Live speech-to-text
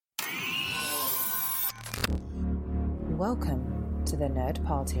Welcome to the Nerd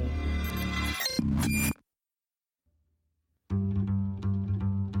Party.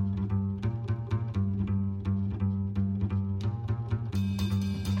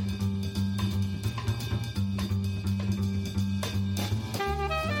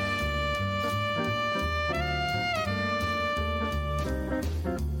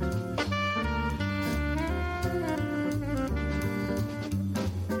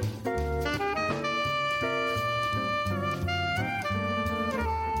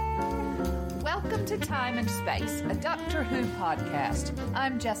 Time and Space, a Doctor Who podcast.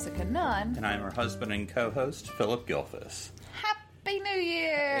 I'm Jessica Nunn. And I'm her husband and co-host, Philip Gilfus. Happy New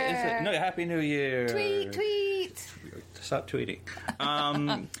Year! Is it? No, Happy New Year! Tweet! Stop tweeting.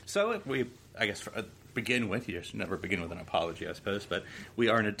 So I guess, begin with, you should never begin with an apology, I suppose, but we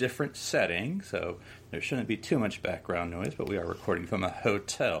are in a different setting, so there shouldn't be too much background noise, but we are recording from a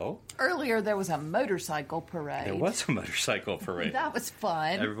hotel. Earlier, there was a motorcycle parade. There was a motorcycle parade. That was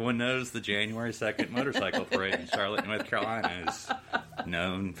fun. Everyone knows the January 2nd motorcycle parade in Charlotte, North Carolina is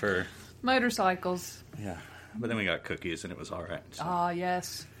known for... motorcycles. Yeah, but then we got cookies, and it was all right. So. Ah,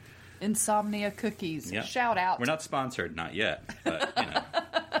 yes. Insomnia cookies. Yep. Shout out. We're not sponsored, not yet, but, you know.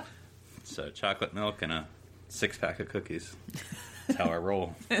 So chocolate milk and a 6-pack of cookies. That's how I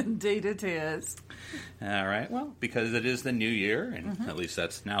roll. Indeed it is. All right. Well, because it is the new year, and at least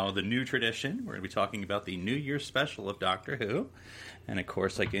that's now the new tradition, we're going to be talking about the New Year's special of Doctor Who. And, of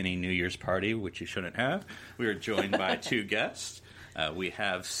course, like any New Year's party, which you shouldn't have, we are joined by two guests. We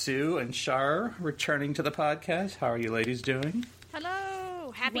have Sue and Char returning to the podcast. How are you ladies doing?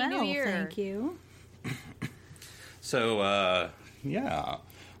 Hello. Happy New Year. Thank you. So, yeah.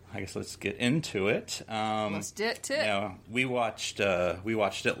 I guess let's get into it. Let's do it. We watched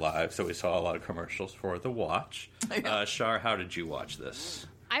it live, so we saw a lot of commercials for the watch. Char, how did you watch this?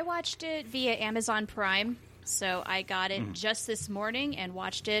 I watched it via Amazon Prime, so I got it just this morning and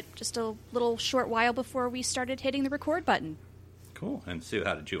watched it just a little short while before we started hitting the record button. Cool. And Sue,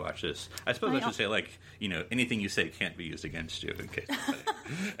 how did you watch this? I suppose I should say, anything you say can't be used against you in case.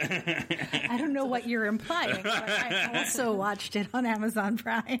 I don't know what you're implying, but I also watched it on Amazon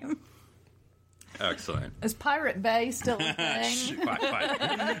Prime. Excellent. Is Pirate Bay still a thing?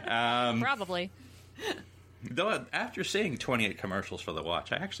 Fine. Probably. Though after seeing 28 commercials for the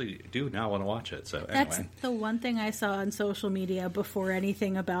watch, I actually do now want to watch it. So anyway. That's the one thing I saw on social media before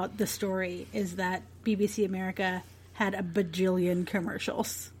anything about the story is that BBC America had a bajillion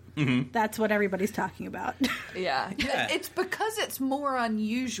commercials. Mm-hmm. That's what everybody's talking about. Yeah. It's because it's more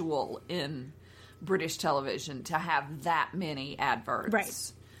unusual in British television to have that many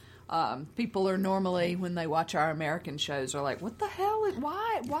adverts. Right. People are normally, when they watch our American shows, are like, what the hell?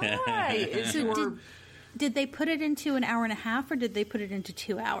 Why? Did they put it into an hour and a half, or did they put it into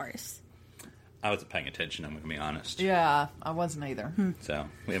 2 hours? I wasn't paying attention, I'm going to be honest. Yeah, I wasn't either. So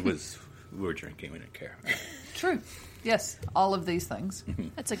it was, we were drinking, we didn't care. True. Yes, all of these things.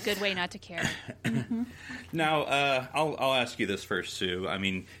 That's a good way not to care. Now, I'll ask you this first, Sue. I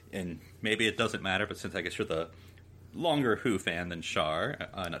mean, and maybe it doesn't matter, but since I guess you're the longer Who fan than Char,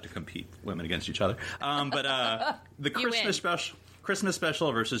 not to compete women against each other, but the Christmas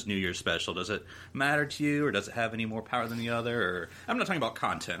special versus New Year's special, does it matter to you, or does it have any more power than the other? Or I'm not talking about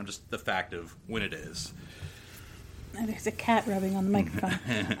content, I'm just the fact of when it is. Oh, there's a cat rubbing on the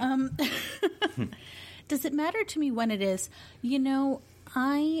microphone. Does it matter to me when it is? You know,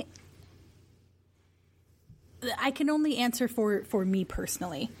 I can only answer for me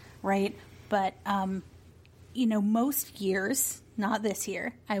personally, right? But, most years, not this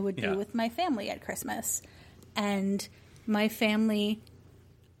year, I would be with my family at Christmas. And my family,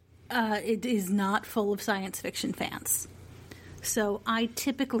 it is not full of science fiction fans. So I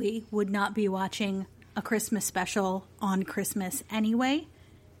typically would not be watching a Christmas special on Christmas anyway,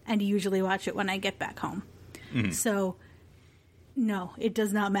 and usually watch it when I get back home. Mm-hmm. So, no, it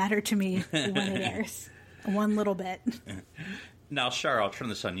does not matter to me when it airs. One little bit. Now, Char, I'll turn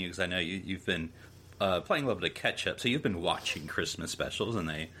this on you because I know you've been playing a little bit of catch-up. So you've been watching Christmas specials, and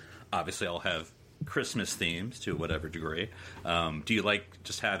they obviously all have Christmas themes to whatever degree. Do you like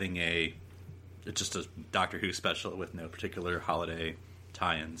just having just a Doctor Who special with no particular holiday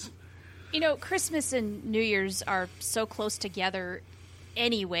tie-ins? You know, Christmas and New Year's are so close together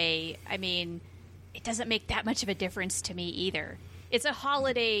anyway. I mean, it doesn't make that much of a difference to me either. It's a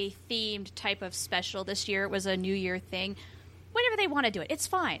holiday-themed type of special. This year it was a New Year thing. Whenever they want to do it, it's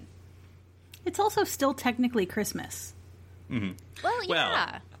fine. It's also still technically Christmas. Mm-hmm. Well,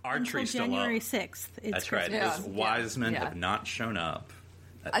 yeah. Our tree's still January up. 6th. That's Christmas. right. Yeah. Those wise men have not shown up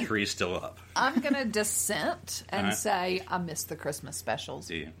That tree's still up. I'm going to dissent and say I miss the Christmas specials.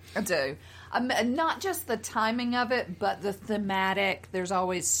 Do you? I do. Not just the timing of it, but the thematic. There's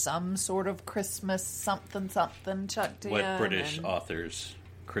always some sort of Christmas something chucked in. What British author's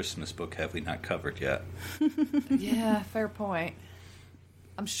Christmas book have we not covered yet? Yeah, fair point.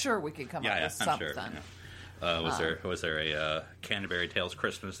 I'm sure we could come up with something. Sure, yeah. Was there a Canterbury Tales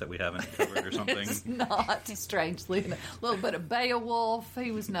Christmas that we haven't covered or something? It's not, strangely. A little bit of Beowulf.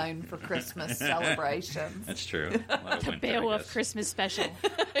 He was known for Christmas celebrations. That's true. The Beowulf Christmas special.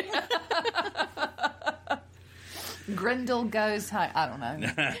 Grendel goes home. I don't know.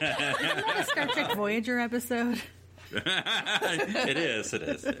 Isn't that a Star Trek Voyager episode? It is.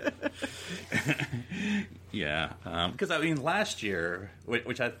 Yeah, because I mean, last year,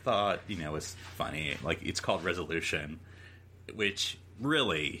 which I thought was funny, like it's called Resolution, which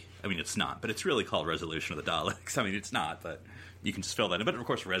really, I mean, it's not, but it's really called Resolution of the Daleks. I mean, it's not, but you can just fill that in. But of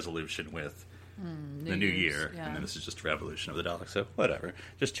course, Resolution with the new year, yeah. And then this is just Revolution of the Daleks. So whatever,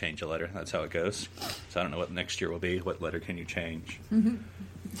 just change a letter. That's how it goes. So I don't know what next year will be. What letter can you change?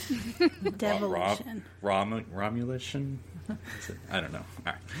 Devolution. Romulation? I don't know.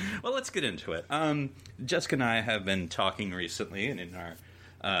 All right. Well, let's get into it. Jessica and I have been talking recently, and in our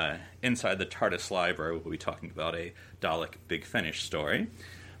Inside the TARDIS Library, we'll be talking about a Dalek Big Finish story.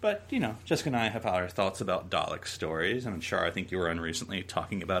 But, Jessica and I have our thoughts about Dalek stories, and I'm sure I think you were on recently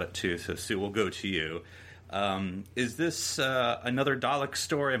talking about it too, so Sue, we'll go to you. Is this another Dalek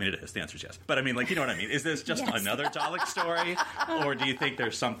story? I mean, it is. The answer is yes. But I mean, you know what I mean? Is this just another Dalek story? Or do you think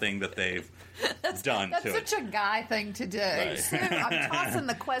there's something that they've done to it? That's such a guy thing to do. Right. Sue, I'm tossing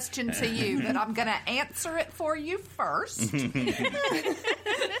the question to you, but I'm going to answer it for you first.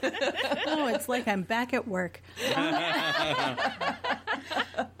 Oh, it's like I'm back at work.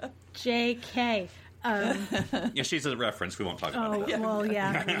 JK. Yeah, she's a reference. We won't talk about it. Well,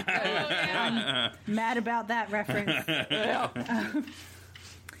 yeah. I'm mad about that reference.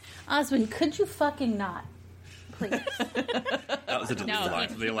 Osmond, could you fucking not? Please. That was a deleted line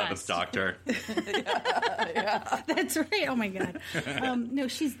from the 11th Doctor. Yeah. That's right. Oh, my God. No,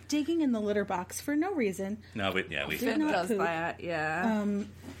 she's digging in the litter box for no reason. No, but yeah, we Finn does that, yeah.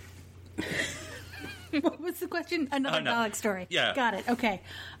 What was the question? Another Dalek story. Yeah. Got it. Okay.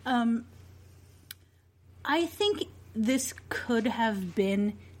 I think this could have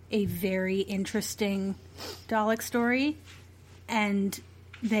been a very interesting Dalek story, and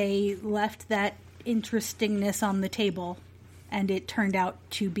they left that interestingness on the table, and it turned out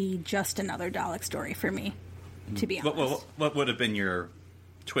to be just another Dalek story for me, to be honest. What would have been your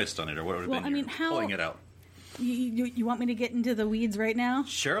twist on it, or what would have been your pulling it out? You want me to get into the weeds right now?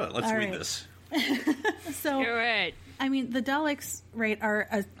 Sure, let's read this. So, Do it. I mean, the Daleks, right, are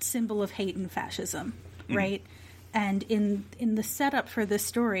a symbol of hate and fascism, right? And in the setup for this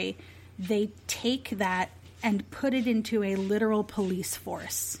story, they take that and put it into a literal police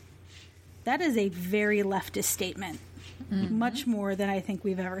force. That is a very leftist statement, much more than I think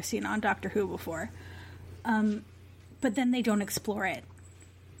we've ever seen on Doctor Who before. But then they don't explore it.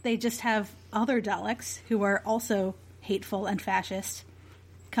 They just have other Daleks who are also hateful and fascist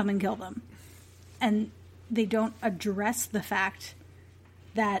come and kill them. And they don't address the fact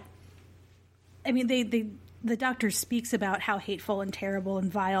that, I mean, the Doctor speaks about how hateful and terrible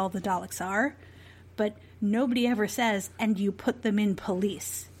and vile the Daleks are, but nobody ever says, and you put them in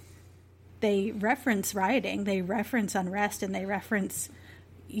police. They reference rioting, they reference unrest, and they reference,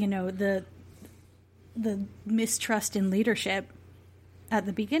 the mistrust in leadership at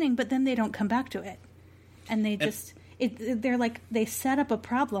the beginning, but then they don't come back to it. And they just, they're like, they set up a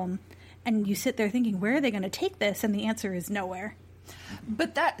problem, and you sit there thinking, where are they going to take this? And the answer is nowhere.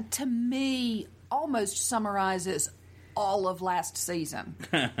 But that, to me, almost summarizes all of last season.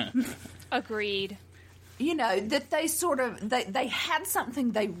 Agreed. That they sort of, they had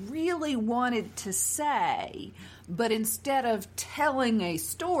something they really wanted to say, but instead of telling a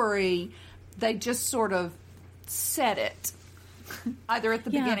story, they just sort of said it. Either at the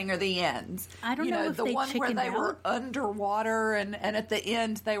beginning or the end. I don't know if the they one where they chickened were out. Underwater and at the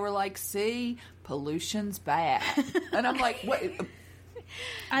end they were like, see, pollution's bad. And I'm like, wait.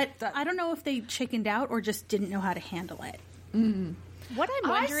 I don't know if they chickened out or just didn't know how to handle it. What I'm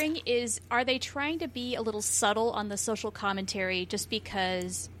wondering is, are they trying to be a little subtle on the social commentary just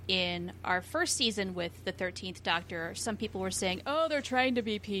because in our first season with the 13th Doctor, some people were saying, oh, they're trying to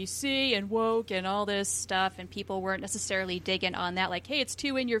be PC and woke and all this stuff, and people weren't necessarily digging on that, like, hey, it's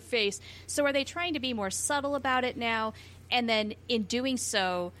too in your face. So are they trying to be more subtle about it now? And then in doing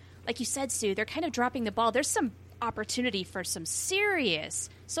so, like you said, Sue, they're kind of dropping the ball. There's some opportunity for some serious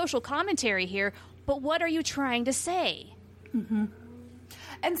social commentary here, but what are you trying to say? Mm-hmm.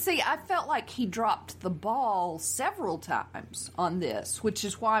 And see, I felt like he dropped the ball several times on this, which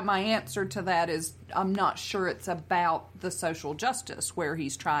is why my answer to that is I'm not sure it's about the social justice where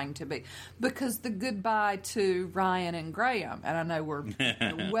he's trying to be. Because the goodbye to Ryan and Graham, and I know we're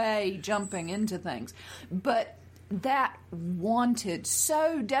way jumping into things, but that wanted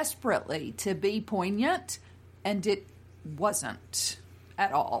so desperately to be poignant, and it wasn't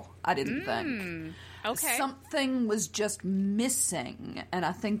at all, I didn't think. Okay. Something was just missing, and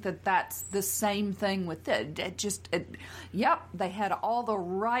I think that that's the same thing with it. Yep, they had all the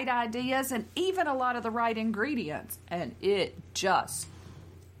right ideas and even a lot of the right ingredients, and it just...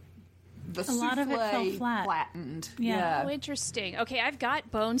 A lot of it fell flat. Flattened. Yeah. Oh, interesting. Okay, I've got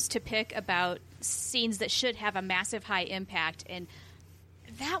bones to pick about scenes that should have a massive high impact, and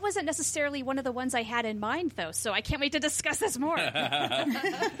that wasn't necessarily one of the ones I had in mind, though, so I can't wait to discuss this more.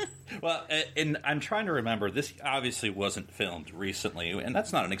 Well, and I'm trying to remember, this obviously wasn't filmed recently, and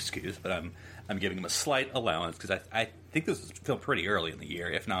that's not an excuse, but I'm giving them a slight allowance, because I think this was filmed pretty early in the year,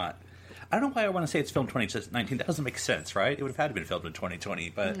 if not... I don't know why I want to say it's filmed 2019. That doesn't make sense, right? It would have had to been filmed in 2020,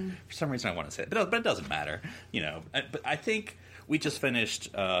 but for some reason I want to say it. But it doesn't matter, you know. But I think we just finished,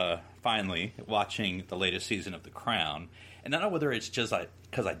 finally, watching the latest season of The Crown. And I don't know whether it's just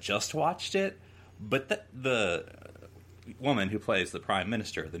because I just watched it, but the woman who plays the Prime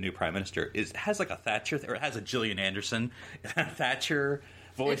Minister, the new Prime Minister, has like a Thatcher, or has a Gillian Anderson Thatcher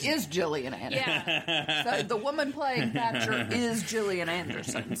voice. It is Gillian Anderson. Yeah. So the woman playing Thatcher is Gillian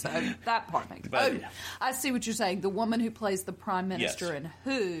Anderson. So that part makes sense. I see what you're saying. The woman who plays the Prime Minister and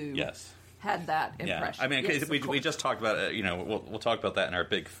Who had that impression. Yeah. I mean, yes, we just talked about it, you know, we'll talk about that in our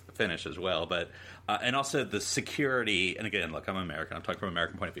big finish as well. But and also the security, and again, look, I'm American. I'm talking from an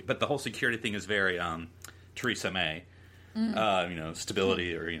American point of view. But the whole security thing is very Theresa May. You know,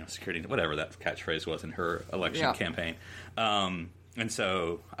 stability or, you know, security, whatever that catchphrase was in her election campaign. And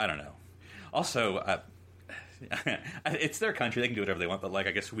so, I don't know. Also, it's their country. They can do whatever they want. But, like,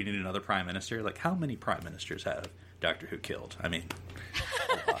 I guess we need another prime minister. Like, how many prime ministers have Doctor Who killed? I mean...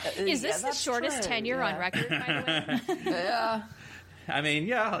 Is this the shortest tenure on record, by the way? Yeah. I mean,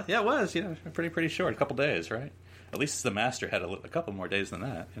 yeah, it was. You know, pretty short. A couple days, right? At least the Master had a couple more days than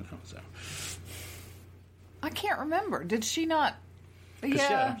that, you know, so... I can't remember. Did she not...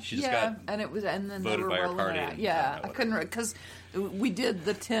 she just got and it was, and then voted they were by her rolling party. it out. Yeah, I couldn't because we did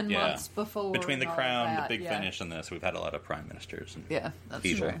the 10 months before. Between The and all Crown, that. the big finish, and this, we've had a lot of prime ministers. And that's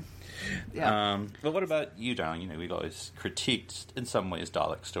evil. true. Yeah. Well, what about you, Don? You know, we've always critiqued in some ways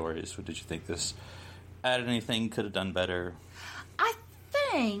Dalek stories. What did you think? This added anything? Could have done better? I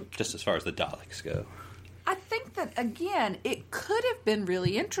think just as far as the Daleks go. I think that again, it could have been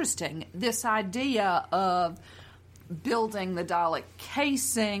really interesting. This idea of building the Dalek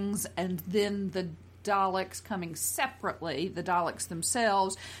casings and then the Daleks coming separately, the Daleks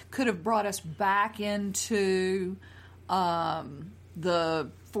themselves, could have brought us back into the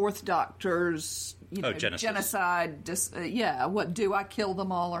Fourth Doctor's genocide. What do I kill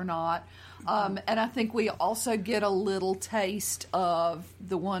them all or not? And I think we also get a little taste of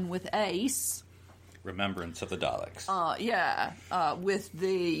the one with Ace. Remembrance of the Daleks. With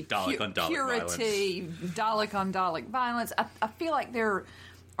the Dalek on Dalek purity, violence. Dalek on Dalek violence. I feel like there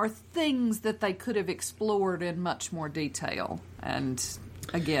are things that they could have explored in much more detail, and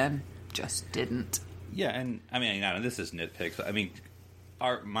again, just didn't. Yeah, and I mean, this is nitpicks. I mean,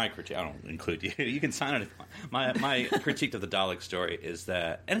 my critique. I don't include you. You can sign it. My critique of the Dalek story is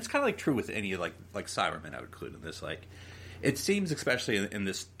that, and it's kind of like true with any like Cybermen. I would include in this, like. It seems, especially in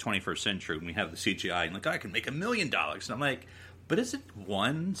this 21st century, when we have the CGI, and like, I can make $1 million. And I'm like, but isn't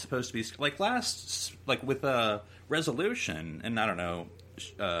one supposed to be like with Resolution? And I don't know,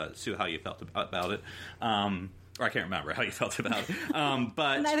 Sue, how you felt about it, or I can't remember how you felt about it.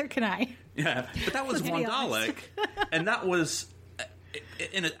 But neither can I. Yeah, but that was one Dalek, and that was.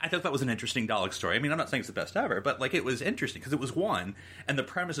 I thought that was an interesting Dalek story. I mean, I'm not saying it's the best ever, but like it was interesting because it was one, and the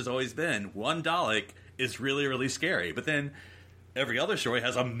premise has always been one Dalek is really, really scary. But then every other story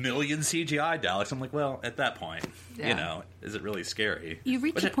has 1 million CGI Daleks. I'm like, well, at that point, you know, is it really scary? You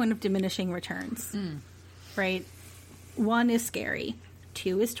reach a point of diminishing returns, right? 1 is scary,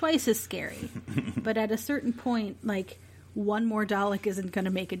 2 is twice as scary, but at a certain point, like 1 more Dalek isn't going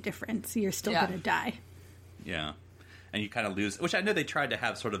to make a difference. You're still going to die. Yeah. And you kind of lose, which I know they tried to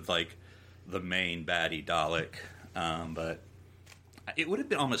have sort of like the main baddie Dalek, but it would have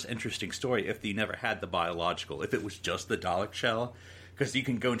been almost an interesting story if you never had the biological, if it was just the Dalek shell, because you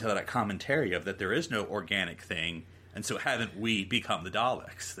can go into that commentary of that there is no organic thing, and so haven't we become the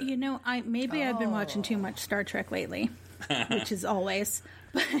Daleks? You know, I've been watching too much Star Trek lately, which is always.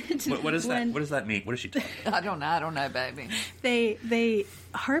 But what does that? What does that mean? What is she talking about? I don't know, baby. They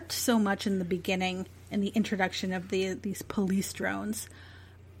harped so much in the beginning, in the introduction of these police drones,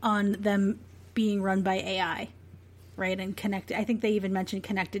 on them being run by AI, right, and connected. I think they even mentioned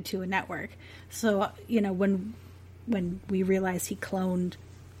connected to a network. So when we realized he cloned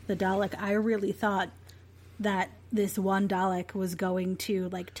the Dalek, I really thought that this one Dalek was going to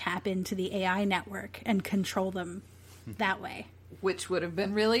tap into the AI network and control them that way. Which would have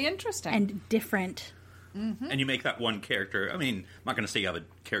been really interesting. And different. Mm-hmm. And you make that one character, I mean, I'm not going to say you have a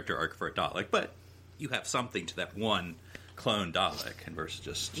character arc for a Dalek, but you have something to that one clone Dalek, and versus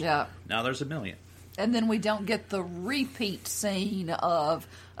just, now there's a million. And then we don't get the repeat scene of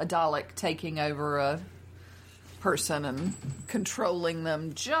a Dalek taking over a person and controlling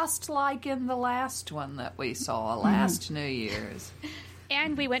them, just like in the last one that we saw last New Year's.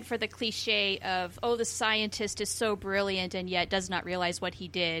 And we went for the cliche of, the scientist is so brilliant and yet does not realize what he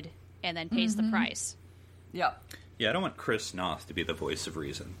did and then pays the price. Yep. Yeah, I don't want Chris Noth to be the voice of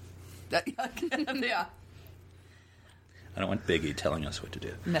reason. Yeah. I don't want Biggie telling us what to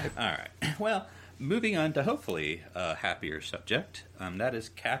do. No. All right. Well, moving on to hopefully a happier subject. That is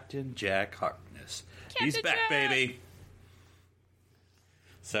Captain Jack Harkness. He's back, Jack! Baby.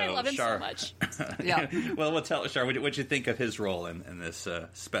 So, I love him Char, so much. Yeah. well, we'll tell Char, what'd you think of his role in this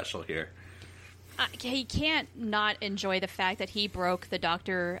special here? He can't not enjoy the fact that he broke the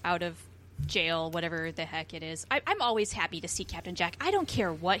Doctor out of jail, whatever the heck it is. I'm always happy to see Captain Jack. I don't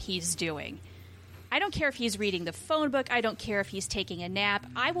care what he's doing. I don't care if he's reading the phone book. I don't care if he's taking a nap.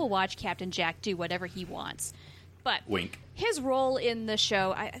 I will watch Captain Jack do whatever he wants. But Wink. His role in the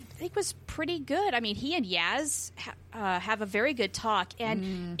show, I think, was pretty good. I mean, he and Yaz have a very good talk.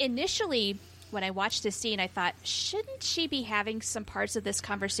 And initially, when I watched this scene, I thought, shouldn't she be having some parts of this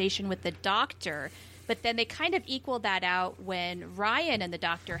conversation with the Doctor? But then they kind of equal that out when Ryan and the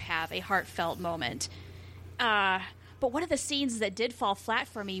Doctor have a heartfelt moment. But one of the scenes that did fall flat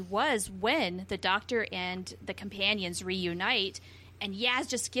for me was when the Doctor and the companions reunite, and Yaz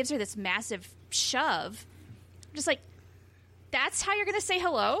just gives her this massive shove. I'm just like, that's how you're going to say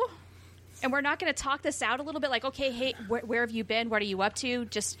hello? And we're not going to talk this out a little bit? Like, okay, hey, where have you been? What are you up to?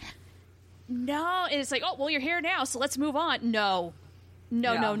 Just, no. And it's like, oh, well, you're here now, so let's move on. No.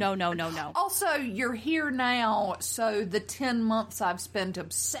 No. Also, you're here now, so the 10 months I've spent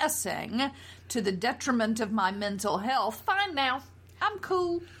obsessing to the detriment of my mental health, fine now. I'm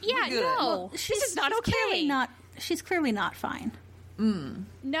cool. Yeah, We're good. no. Well, this is not okay. She's clearly not fine.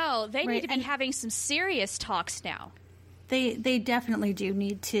 No, they need to be and having some serious talks now. They definitely do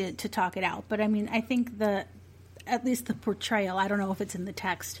need to talk it out. But I mean, I think at least the portrayal, I don't know if it's in the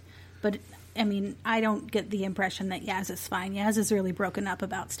text, but I mean, I don't get the impression that Yaz is fine. Yaz is really broken up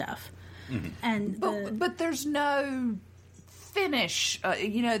about stuff. Mm-hmm. And but there's no finish,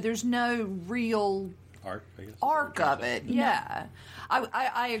 there's no real arc of it. Yeah.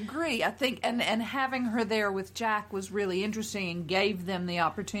 I agree. I think, and having her there with Jack was really interesting and gave them the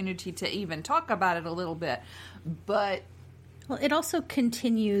opportunity to even talk about it a little bit. But well, it also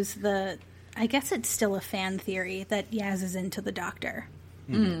continues I guess it's still a fan theory that Yaz is into the Doctor.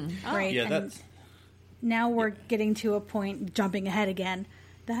 Right? Yeah, and now we're getting to a point, jumping ahead again,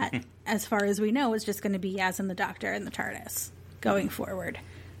 that as far as we know is just going to be Yaz and the Doctor and the TARDIS going forward.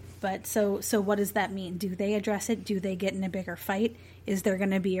 But so what does that mean? Do they address it? Do they get in a bigger fight? Is there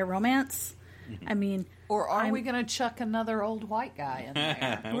going to be a romance? I mean, or are we going to chuck another old white guy in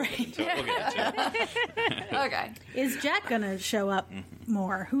there? Right. Okay. Is Jack going to show up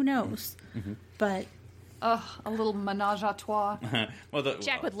more? Who knows? But a little menage a trois.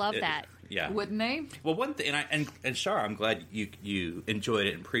 Jack would love that. Yeah, wouldn't he? Well, one thing, and Char, I'm glad you enjoyed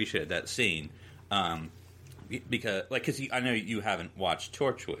it and appreciated that scene, because I know you haven't watched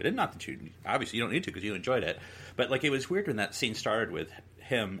Torchwood, and not that obviously you don't need to because you enjoyed it, but it was weird when that scene started with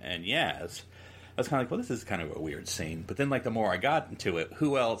him and Yaz. I was kind of like, well, this is kind of a weird scene. But then, the more I got into it,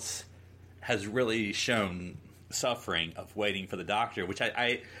 who else has really shown suffering of waiting for the Doctor? Which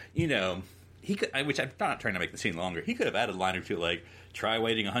he could. Which I'm not trying to make the scene longer. He could have added a line or two like, "Try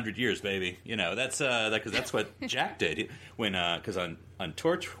waiting 100 years, baby." That's because that's what Jack did when because on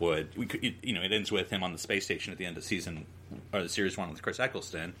Torchwood, it ends with him on the space station at the end of season or the series 1 with Chris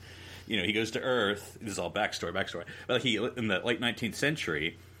Eccleston. He goes to Earth. This is all backstory. But he in the late 19th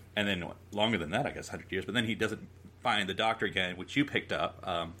century. And then longer than that, I guess, 100 years. But then he doesn't find the Doctor again, which you picked up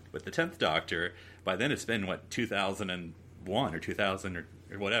with the 10th Doctor. By then it's been, 2001 or 2000 or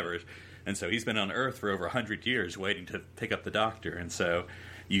whatever. And so he's been on Earth for over 100 years waiting to pick up the Doctor. And so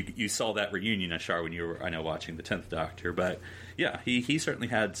you saw that reunion, Ashar, when you were, I know, watching the 10th Doctor. But, yeah, he certainly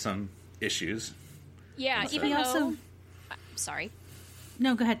had some issues. Yeah, so. even though... sorry.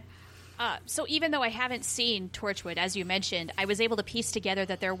 No, go ahead. So even though I haven't seen Torchwood, as you mentioned, I was able to piece together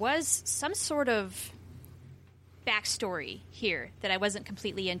that there was some sort of backstory here that I wasn't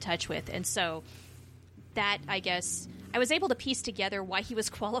completely in touch with. And so that, I guess, I was able to piece together why he was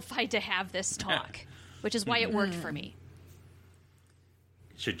qualified to have this talk, which is why it worked for me.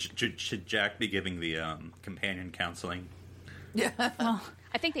 Should Jack be giving the companion counseling? Yeah. Well,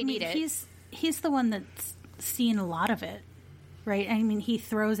 I think they need it. He's the one that's seen a lot of it, right? I mean, he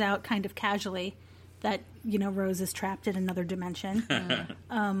throws out kind of casually that, Rose is trapped in another dimension.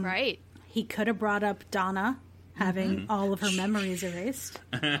 Right. He could have brought up Donna having all of her memories erased.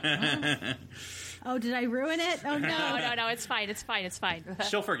 Oh, did I ruin it? Oh, No, it's fine. It's fine.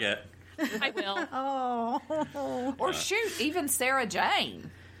 She'll forget. I will. Oh. Or shoot, even Sarah Jane.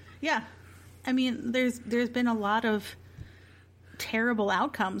 Yeah. I mean, there's been a lot of terrible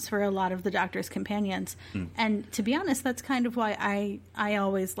outcomes for a lot of the Doctor's companions. And to be honest, that's kind of why I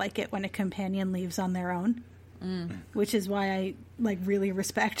always like it when a companion leaves on their own. Which is why I really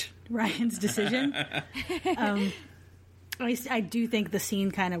respect Ryan's decision. I do think the scene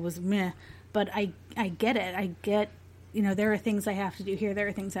kind of was meh, but I get it. I get, there are things I have to do here. There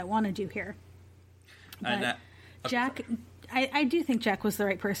are things I want to do here. But Jack, I do think Jack was the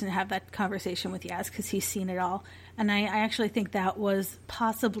right person to have that conversation with Yaz because he's seen it all. And I actually think that was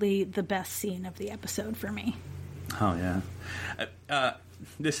possibly the best scene of the episode for me. Oh, yeah.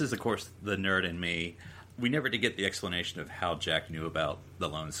 This is, of course, the nerd in me. We never did get the explanation of how Jack knew about the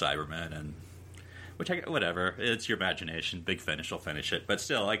lone Cyberman, and whatever. It's your imagination. Big Finish will finish it, but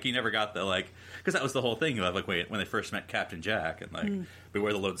still, he never got the because that was the whole thing of when they first met Captain Jack and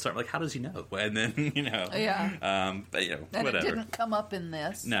beware the lone Cyberman. How does he know? And then Yeah. But And whatever. it didn't come up in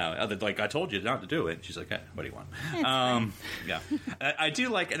this. No, other I told you not to do it. She's like, hey, what do you want? Yeah, I do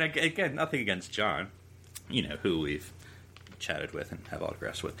like, and again, nothing against John, who we've chatted with and have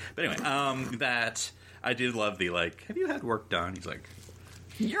autographs with. But anyway, that. I did love the, have you had work done? He's like...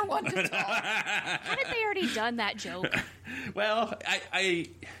 You're one to talk. Hadn't they already done that joke? Well, I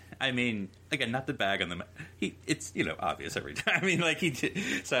mean, again, not the bag on the... It's, obvious every time. I mean, he did...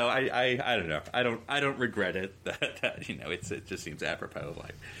 So, I don't know. I don't regret it that it just seems apropos.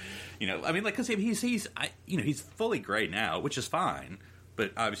 I mean, because he's fully gray now, which is fine.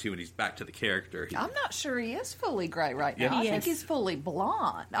 But obviously, when he's back to the character, I'm not sure he is fully gray right now. Yeah. I think he's fully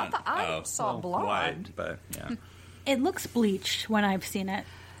blonde. I saw blonde. White, but yeah, It looks bleached when I've seen it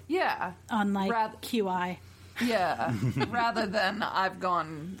Yeah, on QI. Yeah, rather than I've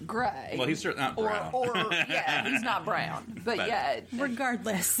gone gray. Well, he's certainly not brown. Or yeah, he's not brown. But yeah,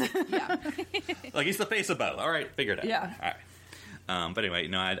 regardless, yeah, he's the face of both. All right, figured out. Yeah. All right. But anyway,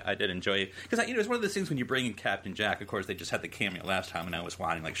 I did enjoy it because it's one of those things when you bring in Captain Jack. Of course, they just had the cameo last time, and I was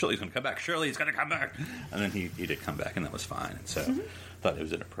whining surely he's going to come back. Surely he's going to come back, and then he did come back, and that was fine. And so, thought it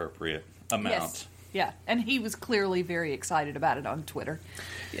was an appropriate amount. Yes. Yeah, and he was clearly very excited about it on Twitter.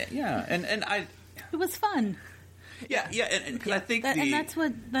 Yeah, and it was fun. Yeah, and because I think and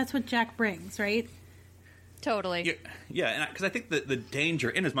that's what Jack brings, right? Totally. Yeah, and because I think the danger,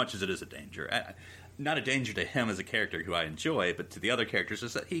 in as much as it is a danger. Not a danger to him as a character who I enjoy, but to the other characters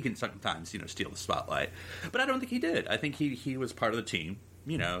is that he can sometimes, steal the spotlight. But I don't think he did. I think he was part of the team.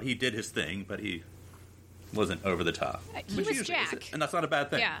 He did his thing, but he wasn't over the top. He was Jack. And that's not a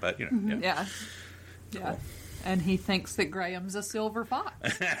bad thing. Yeah. But, Yeah. Yeah. And he thinks that Graham's a silver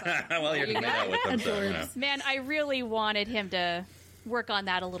fox. So, well, you're going to out with him. So, Man, I really wanted him to work on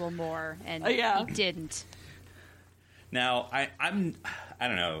that a little more, and he didn't. Now, I don't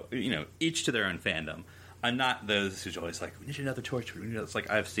know, each to their own fandom. I'm not those who's always like, we need another Torchwood. It's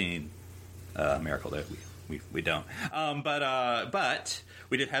I've seen Miracle that we don't. But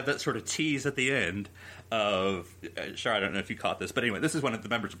we did have that sort of tease at the end of, Char, I don't know if you caught this, but anyway, this is one of the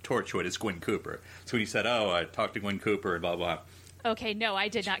members of Torchwood is Gwen Cooper. So when he said, I talked to Gwen Cooper and blah, blah. Okay, no, I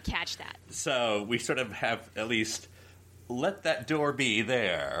did not catch that. So we sort of have at least... let that door be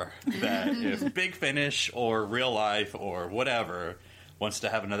there, that if Big Finish or real life or whatever wants to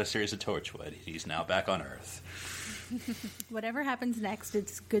have another series of Torchwood, he's now back on Earth. Whatever happens next,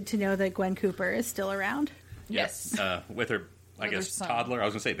 it's good to know that Gwen Cooper is still around. yes. With her, I With her guess, son. toddler. I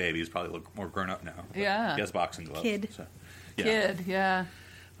was going to say baby. He's probably a little more grown up now. Yeah. He has boxing gloves. Kid. So, yeah. Kid, yeah.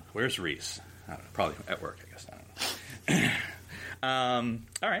 Where's Reese? I don't know. Probably at work, I guess. I don't know.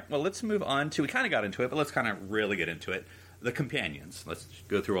 All right. Well, let's move on to, we kind of got into it, but let's kind of really get into it. The companions. Let's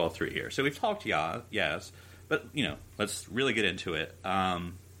go through all three here. So we've talked Yaz, but, let's really get into it.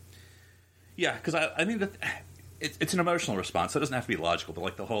 Because I think that it's an emotional response, so it doesn't have to be logical,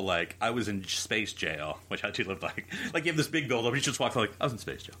 but the whole, I was in space jail, which I too lived you have this big build-up, you just walk I was in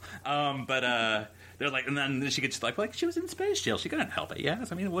space jail. But they're like, and then she gets like she was in space jail. She couldn't help it.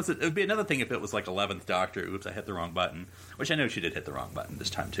 Yes, I mean, it would be another thing if it was like 11th Doctor. Oops, I hit the wrong button. Which I know she did hit the wrong button this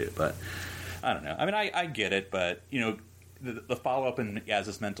time too. But I don't know. I mean, I get it, but the follow up in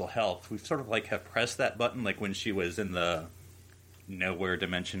Yaz's mental health, we sort of like have pressed that button, like when she was in the nowhere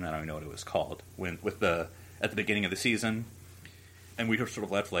dimension. I don't even know what it was called at the beginning of the season. And we were sort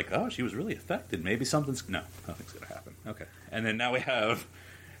of left like, oh, she was really affected. Maybe nothing's going to happen. Okay. And then now we have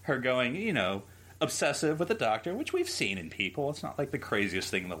her going, obsessive with the Doctor, which we've seen in people. It's not like the craziest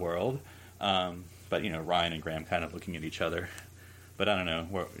thing in the world. But, Ryan and Graham kind of looking at each other. But I don't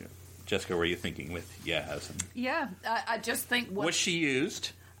know. Jessica, what were you thinking with Yaz? Yeah, I just think... Was she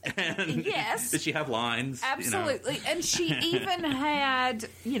used? And yes. Did she have lines? Absolutely. And she even had,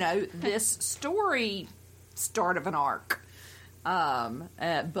 this story start of an arc.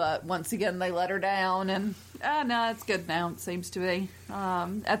 But once again, they let her down, and no, it's good now. It seems to be.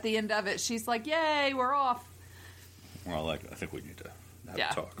 At the end of it, she's like, "Yay, we're off." Well, I think we need to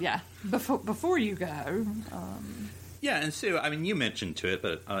have a talk. Yeah, before you go. Yeah, and Sue, I mean, you mentioned to it,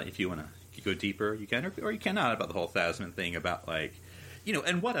 but if you want to go deeper, you can, or you cannot, about the whole Thasman thing, about like,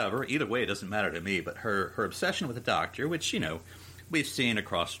 and whatever. Either way, it doesn't matter to me. But her obsession with the Doctor, which we've seen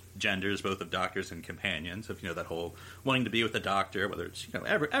across genders, both of doctors and companions, of that whole wanting to be with the Doctor, whether it's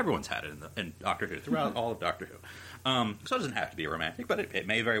everyone's had it in Doctor Who throughout all of Doctor Who. So it doesn't have to be romantic, but it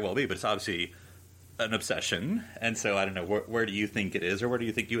may very well be. But it's obviously an obsession, and so I don't know where do you think it is, or where do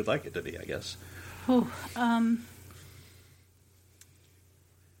you think you would like it to be? I guess.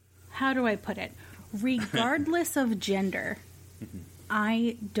 How do I put it? Regardless of gender,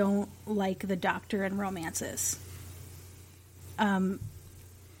 I don't like the Doctor in romances. I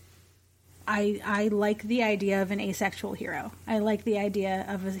like the idea of an asexual hero. I like the idea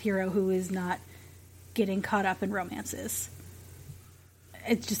of a hero who is not getting caught up in romances.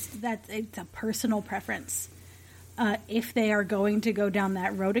 It's just it's a personal preference. If they are going to go down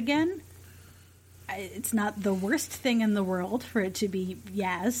that road again, it's not the worst thing in the world for it to be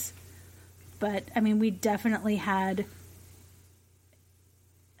Yaz. But, I mean, we definitely had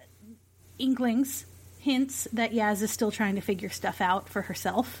inklings, hints that Yaz is still trying to figure stuff out for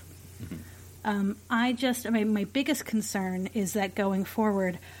herself. Mm-hmm. My biggest concern is that going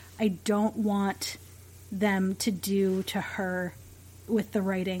forward, I don't want them to do to her with the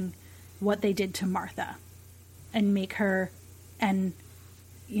writing what they did to Martha and make her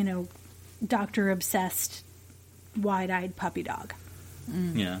Doctor obsessed, wide-eyed puppy dog.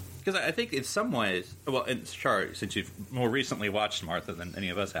 Mm. Yeah, because I think in some ways, well, and Char, since you've more recently watched Martha than any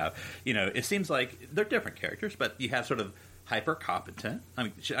of us have, it seems like they're different characters, but you have sort of hyper competent. I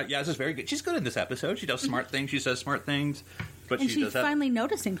mean, Yaz is very good. She's good in this episode. She does smart things. She says smart things, but she's finally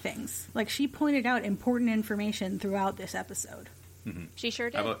noticing things. Like, she pointed out important information throughout this episode. Mm-hmm. She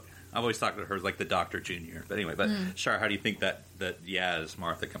sure did. I've always thought of her as like the Dr. Junior. But anyway, Char, how do you think that Yaz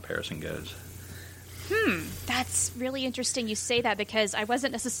Martha comparison goes? That's really interesting you say that, because I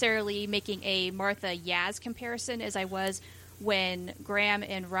wasn't necessarily making a Martha Yaz comparison as I was when Graham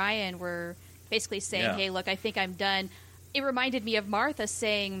and Ryan were basically saying, hey, look, I think I'm done. It reminded me of Martha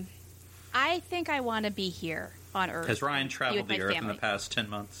saying, I think I want to be here on Earth. Has Ryan traveled the Earth in the past 10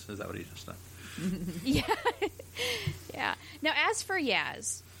 months? Is that what he just done? Yeah. Yeah. Now, as for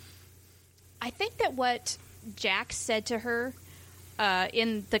Yaz, I think that what Jack said to her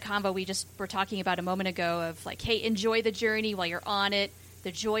in the convo we just were talking about a moment ago of like, hey, enjoy the journey while you're on it.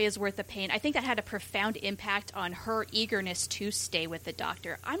 The joy is worth the pain. I think that had a profound impact on her eagerness to stay with the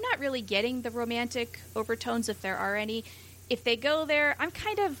Doctor. I'm not really getting the romantic overtones, if there are any. If they go there, I'm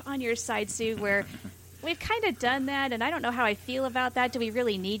kind of on your side, Sue, where we've kind of done that, and I don't know how I feel about that. Do we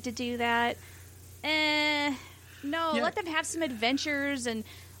really need to do that? No, let them have some adventures, and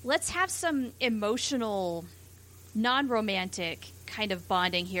let's have some emotional, non-romantic kind of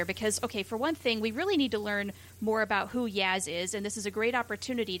bonding here, because, okay, for one thing, we really need to learn more about who Yaz is, and this is a great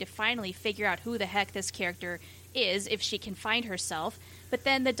opportunity to finally figure out who the heck this character is, if she can find herself. But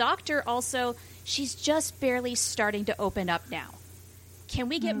then the Doctor also, she's just barely starting to open up now. Can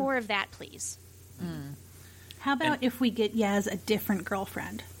we get more of that, please? How about if we get Yaz a different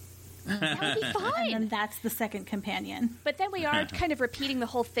girlfriend? That would be fine. And then that's the second companion. But then we are kind of repeating the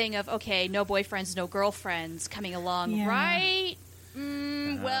whole thing of, okay, no boyfriends, no girlfriends coming along, right?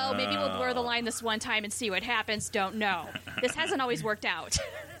 Well, maybe we'll blur the line this one time and see what happens. Don't know. This hasn't always worked out.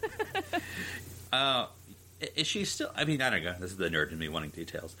 Is she still... I mean, I don't know. This is the nerd in me wanting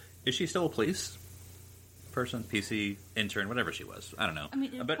details. Is she still a police person, PC, intern, whatever she was? I don't know. I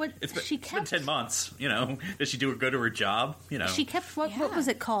mean, but it's been 10 months, Does she go to her job? She kept... What was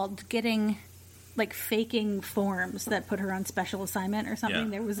it called? Getting... like faking forms that put her on special assignment or something.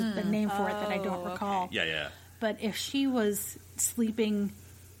 Yeah. There was a name for it that I don't recall. Yeah, yeah. But if she was sleeping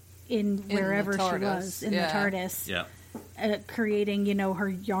in wherever she was in the TARDIS, creating, her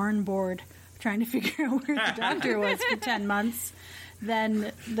yarn board, trying to figure out where the doctor was for 10 months,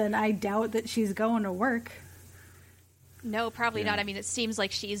 then I doubt that she's going to work. No, probably not. I mean, it seems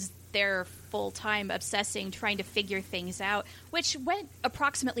like she's there full-time, obsessing, trying to figure things out, which went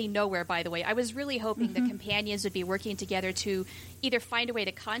approximately nowhere, by the way. I was really hoping the companions would be working together to either find a way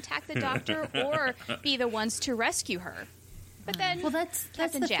to contact the doctor or be the ones to rescue her. But then, well, that's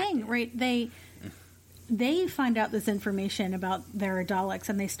the Jack. thing, right? They find out this information about their Daleks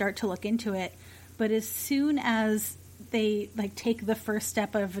and they start to look into it, but as soon as they take the first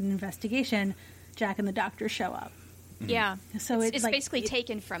step of an investigation, Jack and the doctor show up. Yeah. So it's basically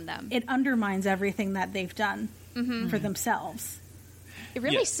taken from them. It undermines everything that they've done for themselves. It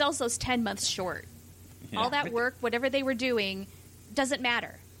really sells those 10 months short. Yeah. All that work, whatever they were doing, doesn't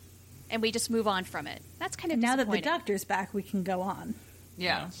matter. And we just move on from it. That's kind of now disappointing. That the doctor's back, we can go on.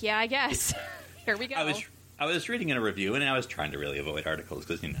 Yeah. Yeah, I guess. Here we go. I was reading in a review, and I was trying to really avoid articles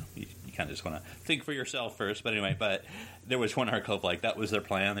because, you kind of just want to think for yourself first. But anyway, there was one article of, that was their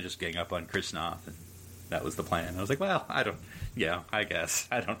plan. They just gang up on Chris Noth, and that was the plan. I was like, well, I guess.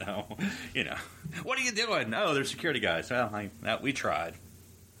 I don't know. What are you doing? Oh, they're security guys. Well, we tried.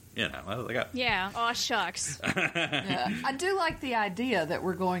 I was like, oh. Yeah, aw, shucks. I do like the idea that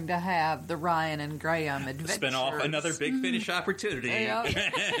we're going to have the Ryan and Graham adventures. Spin off another Big Finish opportunity. Yeah.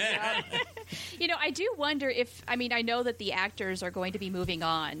 I do wonder if, I know that the actors are going to be moving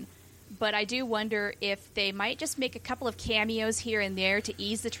on, but I do wonder if they might just make a couple of cameos here and there to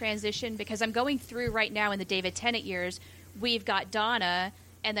ease the transition, because I'm going through right now in the David Tennant years, we've got Donna,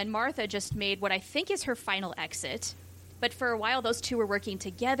 and then Martha just made what I think is her final exit. But for a while, those two were working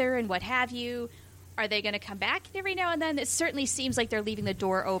together and what have you. Are they going to come back every now and then? It certainly seems like they're leaving the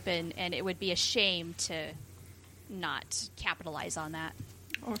door open, and it would be a shame to not capitalize on that.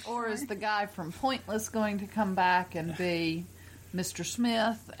 Or is the guy from Pointless going to come back and be Mr.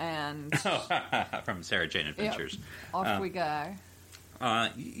 Smith and... from Sarah Jane Adventures. Yep. Off we go.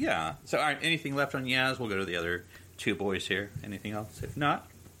 Yeah. So, all right, anything left on Yaz? We'll go to the other two boys here. Anything else? If not,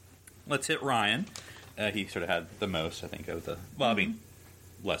 let's hit Ryan. He sort of had the most, I think, of the... Well,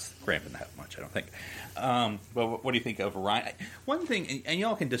 less Graham than that much, I don't think. But what do you think of Ryan? One thing, and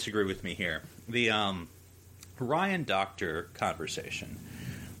y'all can disagree with me here, the Ryan-Doctor conversation,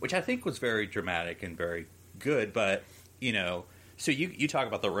 which I think was very dramatic and very good, but, so you talk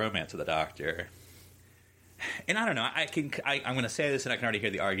about the romance of the Doctor, and I don't know, I'm going to say this and I can already hear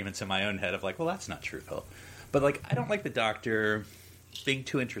the arguments in my own head of well, that's not true, Phil. But, I don't like the Doctor being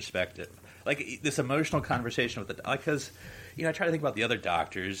too introspective. This emotional conversation with because, I try to think about the other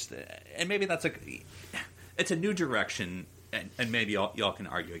doctors, and maybe it's a new direction, and maybe y'all can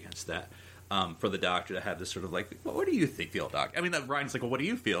argue against that, for the Doctor to have this sort of well, what do you think, the old Doctor? Ryan's well, what do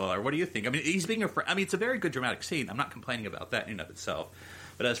you feel, or what do you think? He's being a friend. It's a very good dramatic scene. I'm not complaining about that in and of itself.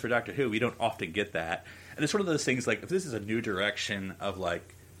 But as for Doctor Who, we don't often get that. And it's one of those things, if this is a new direction of,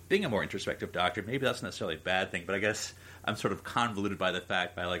 being a more introspective Doctor, maybe that's not necessarily a bad thing, but I guess I'm sort of convoluted by the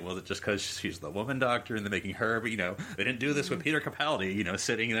fact well, just because she's the woman Doctor and they're making her, but, they didn't do this with Peter Capaldi,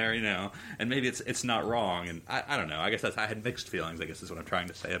 sitting there, and maybe it's not wrong, and I don't know. I guess I had mixed feelings, I guess is what I'm trying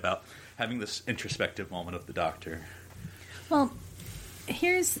to say about having this introspective moment of the Doctor. Well,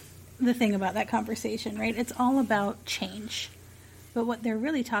 here's the thing about that conversation, right? It's all about change. But what they're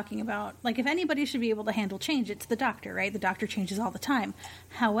really talking about, if anybody should be able to handle change, it's the Doctor, right? The Doctor changes all the time.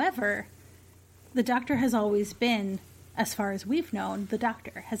 However, the Doctor has always been, as far as we've known, the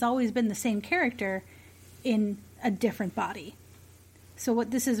Doctor has always been the same character in a different body. So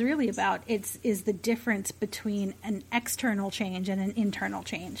what this is really about is the difference between an external change and an internal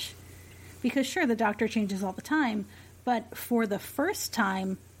change. Because sure, the Doctor changes all the time, but for the first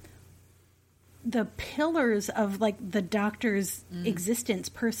time, the pillars of the Doctor's existence,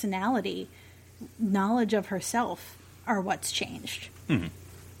 personality, knowledge of herself are what's changed. Mm-hmm.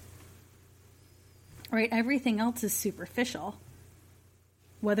 Right? Everything else is superficial.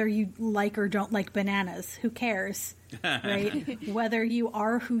 Whether you like or don't like bananas, who cares? Right? Whether you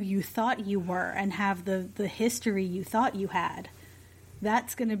are who you thought you were and have the history you thought you had,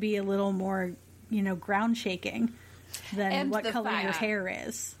 that's going to be a little more, ground shaking than what color your hair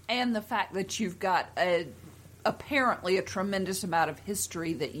is. And the fact that you've got apparently a tremendous amount of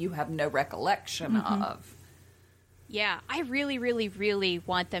history that you have no recollection of. Yeah, I really, really, really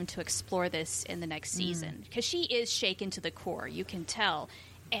want them to explore this in the next season, because she is shaken to the core, you can tell.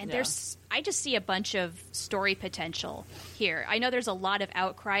 And I just see a bunch of story potential here. I know there's a lot of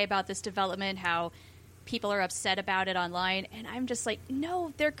outcry about this development, how people are upset about it online, and I'm just like,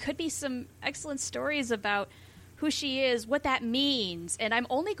 no, there could be some excellent stories about who she is, what that means, and I'm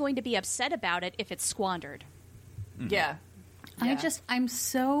only going to be upset about it if it's squandered. Mm-hmm. Yeah. I'm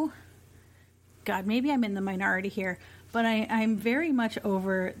so... God, maybe I'm in the minority here, but I'm very much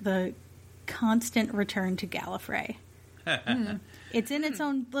over the constant return to Gallifrey. It's in its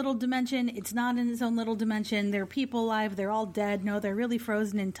own little dimension. It's not in its own little dimension. There are people alive. They're all dead. No, they're really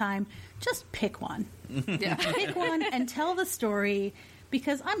frozen in time. Just pick one. Yeah. Pick one and tell the story,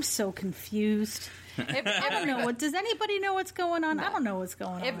 because I'm so confused. I don't know. Does anybody know what's going on? No. I don't know what's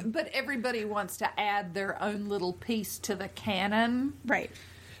going on. But everybody wants to add their own little piece to the canon. Right.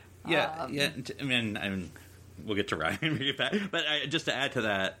 Yeah, I mean, we'll get to Ryan, but just to add to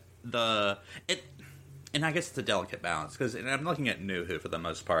that, and I guess it's a delicate balance, because I'm looking at New Who for the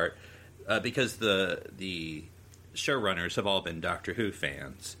most part, because the showrunners have all been Doctor Who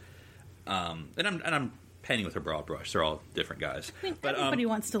fans, and I'm painting with a broad brush. They're all different guys. I mean, but everybody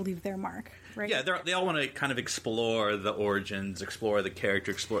wants to leave their mark, right? Yeah, they all want to kind of explore the origins, explore the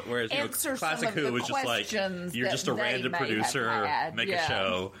character, whereas classic Who was just like, you're just a random producer, make a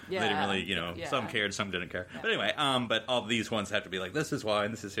show. Yeah. They didn't really, some cared, some didn't care. Yeah. But anyway, but all these ones have to be like, this is why,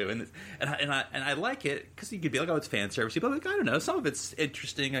 and this is who, and I like it, because you could be like, oh, it's fan service, but like, I don't know, some of it's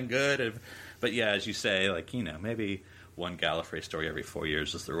interesting and good, but yeah, as you say, like, maybe one Gallifrey story every 4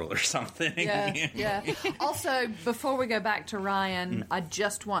 years is the rule or something. Yeah. Also, before we go back to Ryan, I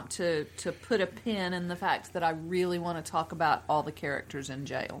just want to put a pin in the fact that I really want to talk about all the characters in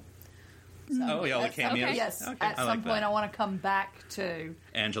jail. So all the cameos? Okay, yes. Okay. At some point, I want to come back to...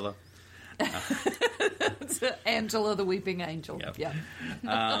 Angela. Angela the Weeping Angel. Yep.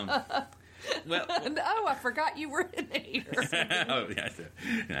 Yeah. Well, oh, I forgot you were in here. Oh,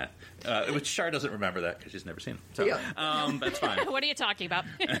 yeah. Which Char doesn't remember that because she's never seen them. So, that's fine. What are you talking about?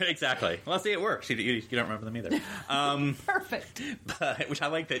 Exactly. Well, see, it works. You don't remember them either. Perfect. Which I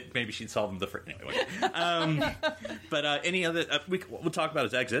like that maybe she'd solve them the first. Anyway. But any other... we'll talk about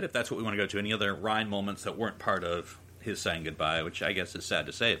his exit, if that's what we want to go to. Any other Ryan moments that weren't part of his saying goodbye, which I guess is sad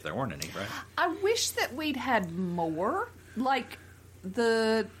to say if there weren't any, right? I wish that we'd had more. Like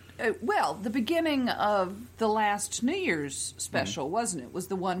the beginning of the last New Year's special, wasn't it? Was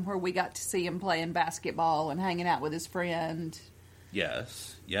the one where we got to see him playing basketball and hanging out with his friend.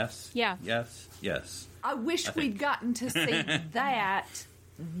 Yes. Yeah. Yes. I wish we'd gotten to see that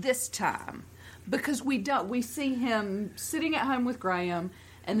this time, because we see him sitting at home with Graham,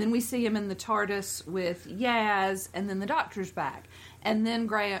 and then we see him in the TARDIS with Yaz, and then the Doctor's back, and then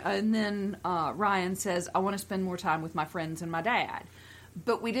Ryan says, "I want to spend more time with my friends and my dad."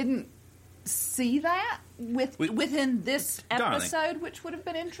 But we didn't see that within this episode, darling, which would have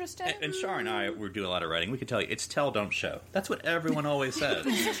been interesting. And Char and I were doing a lot of writing. We could tell you, it's tell, don't show. That's what everyone always says.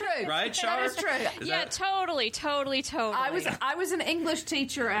 It's true. Right, Char? That is true. Totally. I was an English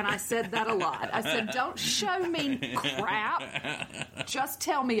teacher, and I said that a lot. I said, don't show me crap. Just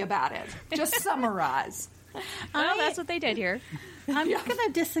tell me about it. Just summarize. Well, that's what they did here. I'm going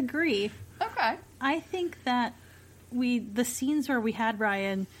to disagree. Okay. I think that the scenes where we had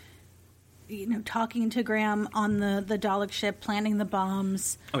Ryan, talking to Graham on the Dalek ship, planting the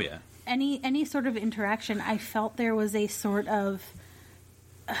bombs. Oh yeah. Any sort of interaction, I felt there was a sort of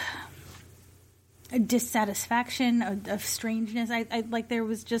a dissatisfaction, of strangeness. I like there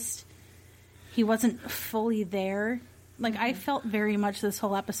was just, he wasn't fully there. Like I felt very much this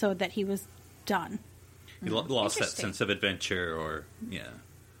whole episode that he was done. He lost that sense of adventure, or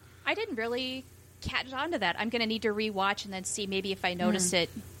I didn't really catch on to that. I'm going to need to rewatch and then see maybe if I notice it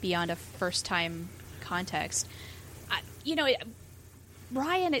beyond a first-time context.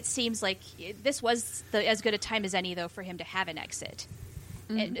 Ryan, it seems like this was as good a time as any, though, for him to have an exit,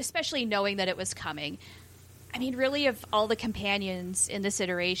 and especially knowing that it was coming. I mean, really, of all the companions in this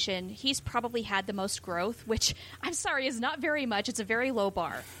iteration, he's probably had the most growth, which, I'm sorry, is not very much. It's a very low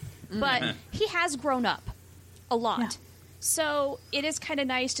bar. But he has grown up a lot. Yeah. So it is kind of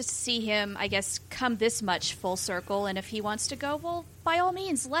nice to see him, I guess, come this much full circle. And if he wants to go, well, by all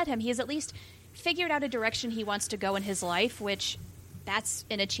means, let him. He has at least figured out a direction he wants to go in his life, which that's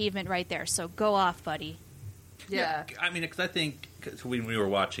an achievement right there. So go off, buddy. Yeah. I mean, because I think when we were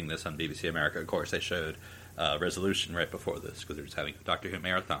watching this on BBC America, of course, they showed Resolution right before this because they were just having a Doctor Who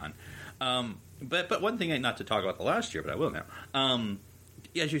marathon. But one thing, not to talk about the last year, but I will now.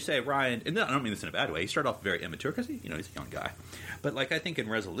 As you say, Ryan, and I don't mean this in a bad way, he started off very immature because he's a young guy. But I think in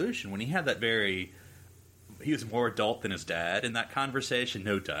Resolution, when he had that he was more adult than his dad in that conversation.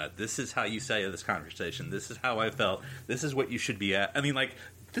 No, Dad, this is how you say this conversation. This is how I felt. This is what you should be at. I mean,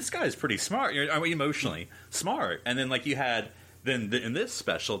 this guy's pretty smart. I mean, emotionally smart. And then, like, you had in this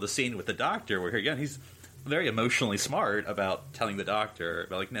special the scene with the doctor where again he's very emotionally smart about telling the doctor,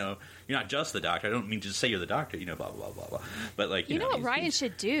 about, like, no, you're not just the doctor. I don't mean to just say you're the doctor, blah, blah, blah, blah, blah. But, like, you know what Ryan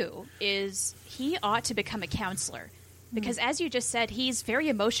should do is he ought to become a counselor. Because as you just said, he's very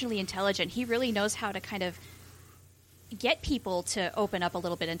emotionally intelligent. He really knows how to kind of get people to open up a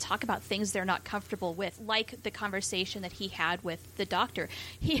little bit and talk about things they're not comfortable with, like the conversation that he had with the doctor.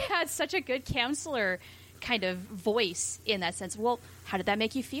 He had such a good counselor kind of voice in that sense. Well, how did that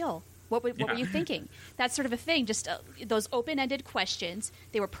make you feel? What were you thinking? That sort of a thing. Just those open-ended questions.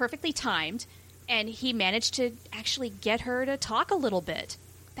 They were perfectly timed, and he managed to actually get her to talk a little bit.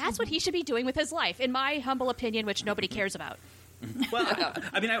 That's what he should be doing with his life, in my humble opinion, which nobody cares about. Well,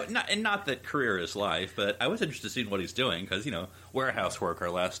 I mean, not that career is life, but I was interested in what he's doing because, warehouse worker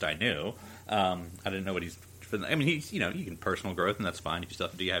last I knew. I didn't know what he's... I mean, he's, you can personal growth, and that's fine.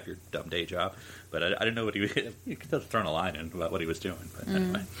 You have your dumb day job. But I didn't know what he could have thrown a line in about what he was doing. But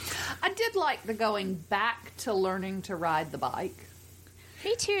anyway. I did like the going back to learning to ride the bike.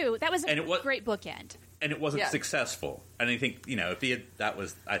 Me too. That was a great bookend. And it wasn't successful. And I think, if he had,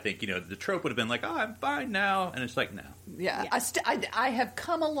 the trope would have been like, oh, I'm fine now. And it's like, no. Yeah. I have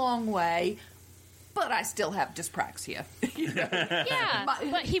come a long way, but I still have dyspraxia. Yeah,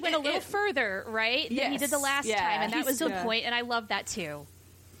 but he went a little further, right, than he did the last time. And that was the point, and I love that too.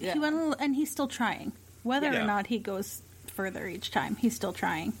 Yeah. He went and he's still trying. Whether or not he goes further each time, he's still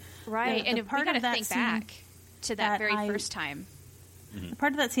trying. Right, and if we got to think back to that very first time. The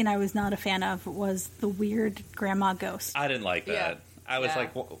part of that scene I was not a fan of was the weird grandma ghost. I didn't like that. Yeah. I was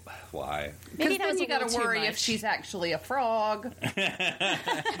like, why? Because then you got to worry if she's actually a frog.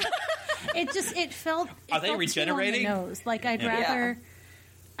 It felt. Are they regenerating? Too on the nose. Like I'd rather.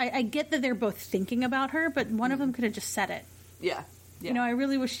 I get that they're both thinking about her, but one of them could have just said it. Yeah. I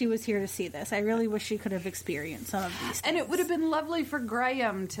really wish she was here to see this. I really wish she could have experienced some of these things. And it would have been lovely for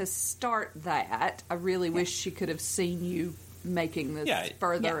Graham to start that. I really wish she could have seen you making this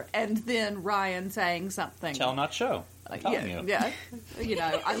further, and then Ryan saying something. Tell, not show. I'm telling you. Yeah.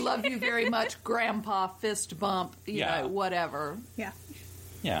 I love you very much, Grandpa, fist bump, you know, whatever. Yeah.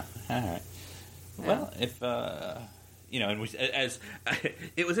 Yeah. All right. Well, if, and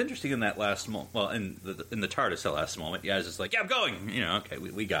it was interesting in that last moment, well, in the TARDIS that last moment, you guys just like, yeah, I'm going. Okay,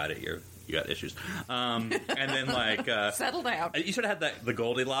 we got it here. You got issues. And then, like... settle down. You sort of had the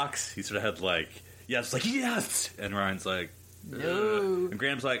Goldilocks. You sort of had, like, yes, and Ryan's like, no. And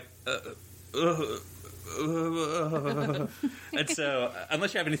Graham's like, and so,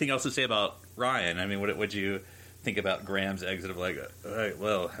 unless you have anything else to say about Ryan, I mean, what would you think about Graham's exit of like, all right,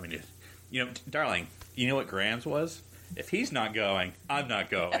 well, I mean, darling, you know what Graham's was? If he's not going, I'm not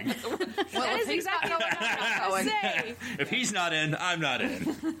going. That is exactly what I was going to say. If he's not in, I'm not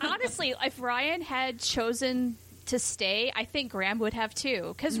in. Honestly, if Ryan had chosen to stay, I think Graham would have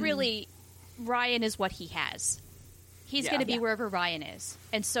too. Because really, Ryan is what he has. He's going to be wherever Ryan is.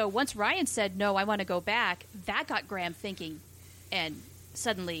 And so once Ryan said, no, I want to go back, that got Graham thinking. And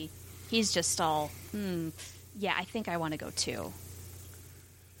suddenly, he's just all, I think I want to go too.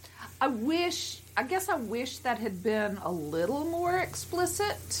 I guess I wish that had been a little more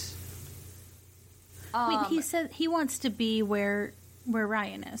explicit. He said he wants to be where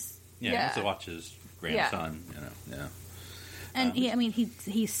Ryan is. Yeah, he wants to watch his grandson, yeah. And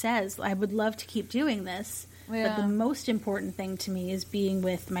he says, I would love to keep doing this. Yeah. But the most important thing to me is being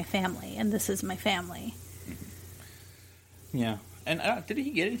with my family, and this is my family. Yeah. And did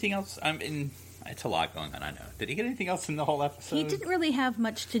he get anything else? I mean, it's a lot going on, I know. Did he get anything else in the whole episode? He didn't really have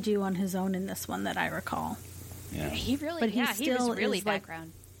much to do on his own in this one that I recall. Yeah. He really, he was really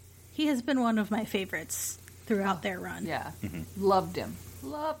background. He has been one of my favorites throughout their run. Yeah. Loved him.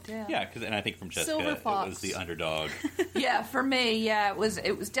 Yeah, and I think from Jessica, it was the underdog. Yeah, for me, it was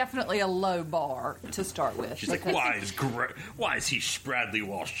definitely a low bar to start with. She's like, why is he Bradley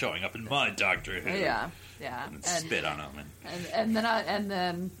Walsh showing up in my Doctor Who? Yeah. And spit on him. And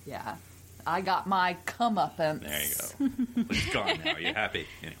then I got my comeuppance. There you go. He's gone now. Are you happy?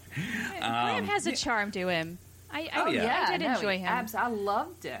 Anyway. Graham has a charm to him. I did enjoy him. I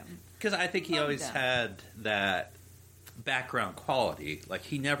loved him. Because I think he always had that background quality. Like,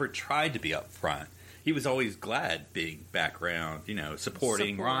 he never tried to be up front. He was always glad being background,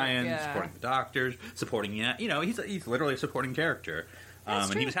 supporting Ryan, supporting the doctors, supporting, he's literally a supporting character.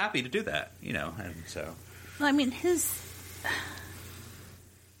 And he was happy to do that, and so. Well, I mean,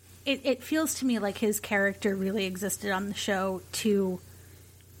 it feels to me like his character really existed on the show to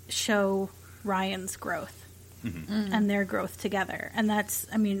show Ryan's growth and their growth together. And that's,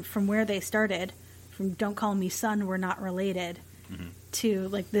 from where they started, from Don't Call Me Son, We're Not Related, to,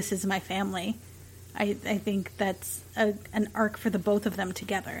 like, this is my family. I think that's an arc for the both of them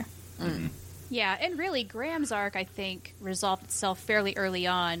together. Mm-hmm. Yeah, and really, Graham's arc, I think, resolved itself fairly early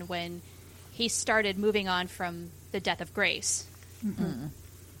on when he started moving on from the death of Grace. Mm-hmm.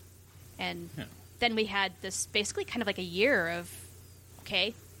 And then we had this basically kind of like a year of,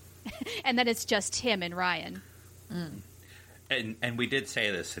 okay, and then it's just him and Ryan. And we did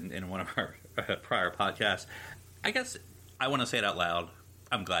say this in one of our prior podcasts. I guess I want to say it out loud.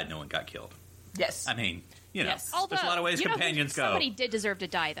 I'm glad no one got killed. Yes. I mean, you know, Yes. there's a lot of ways companions go. Somebody did deserve to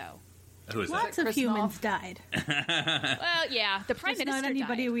die, though. Who is Lots that? of humans died. Well, yeah, the Prime Just Minister not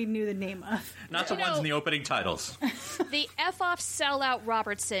anybody died. we knew the name of. Not the ones in the opening titles. The F-off sellout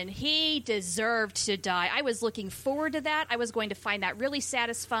Robertson, he deserved to die. I was looking forward to that. I was going to find that really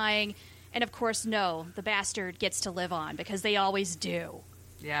satisfying. And, of course, no, the bastard gets to live on, because they always do.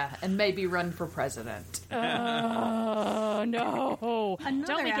 Yeah, and maybe run for president. Oh, no.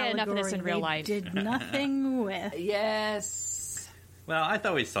 Another Don't we get enough of this in real life? Did nothing with. Yes. Well, I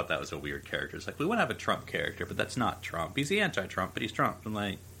always thought that was a weird character. It's like, we want to have a Trump character, but that's not Trump. He's the anti-Trump, but he's Trump. I'm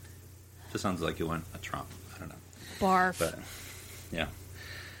like, just sounds like you want a Trump. I don't know. Barf. But, yeah.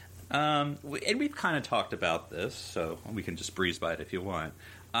 And we've kind of talked about this, so we can just breeze by it if you want.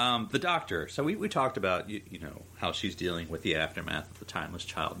 The doctor. So we talked about, you know, how she's dealing with the aftermath of the timeless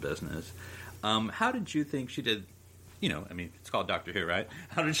child business. How did you think she did, you know, I mean, it's called Doctor Who, right?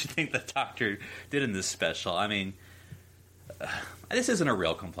 How did you think the doctor did in this special? I mean, this isn't a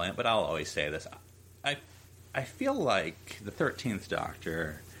real complaint, but I'll always say this. I feel like the 13th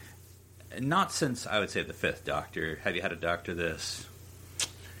Doctor, not since, I would say, the 5th Doctor, have you had a doctor this,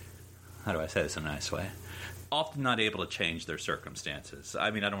 how do I say this in a nice way? Often not able to change their circumstances. I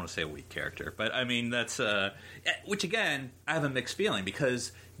mean, I don't want to say a weak character, but I mean, that's, which again, I have a mixed feeling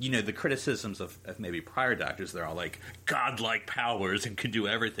because, you know, the criticisms of maybe prior doctors, they're all like godlike powers and can do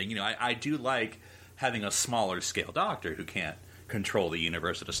everything. You know, I do like having a smaller scale doctor who can't control the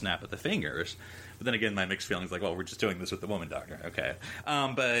universe at a snap of the fingers. But then again, my mixed feelings like, well, we're just doing this with the woman doctor. Okay.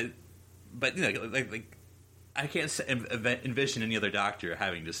 But you know, like I can't envision any other doctor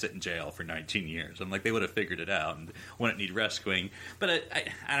having to sit in jail for 19 years. I'm like, they would have figured it out and wouldn't need rescuing. But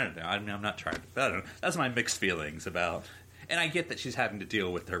I don't know. I mean, I'm not trying to. I don't know. That's my mixed feelings about. And I get that she's having to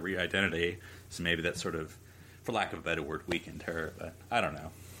deal with her re-identity, so maybe that sort of, for lack of a better word, weakened her. But I don't know.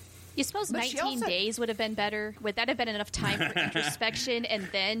 You suppose 19 days would have been better? Would that have been enough time for introspection, and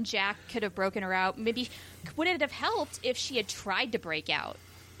then Jack could have broken her out? Maybe would it have helped if she had tried to break out?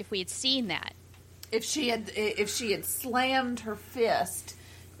 If we had seen that. If she had slammed her fist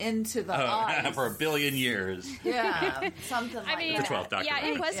into the ice for a billion years. Yeah, something like The 12th Doctor. Yeah,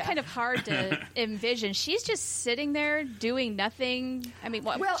 it was kind of hard to envision. She's just sitting there doing nothing. I mean,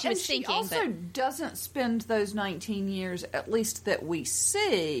 she was thinking. She also doesn't spend those 19 years, at least that we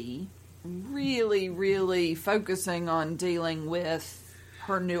see, really, really focusing on dealing with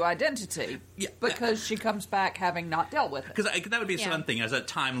her new identity, because she comes back having not dealt with it. Because that would be something. As a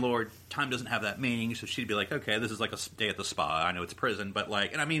Time Lord, time doesn't have that meaning, so she'd be like, okay, this is like a day at the spa. I know it's a prison, but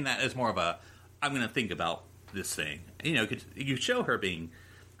like, and I mean that as more of a, I'm going to think about this thing. You know, you show her being,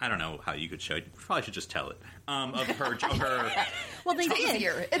 I don't know how you could show it. You probably should just tell it. Of her. Well, they did.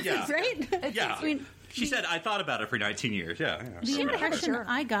 Easier. Yeah. Right? Yeah. I mean, She said, I thought about it for 19 years. Yeah. the impression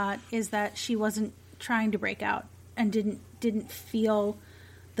I got is that she wasn't trying to break out and didn't feel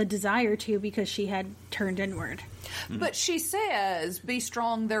the desire to, because she had turned inward. But she says, be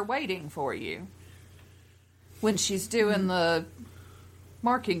strong, they're waiting for you. When she's doing the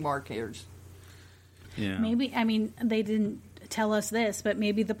markers. Yeah. Maybe, I mean, they didn't tell us this, but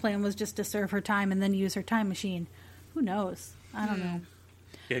maybe the plan was just to serve her time and then use her time machine. Who knows? I don't know.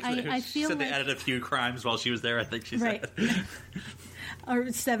 Yeah, I she feel said like, they added a few crimes while she was there, I think she right. said.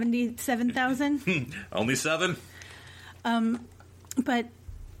 Or 77,000. Only 7? But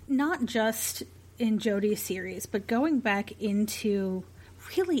not just in Jodie's series, but going back into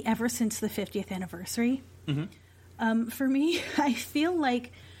really ever since the 50th anniversary. Mm-hmm. For me, I feel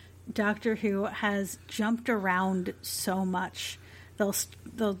like Doctor Who has jumped around so much.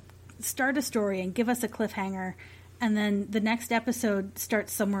 They'll start a story and give us a cliffhanger, and then the next episode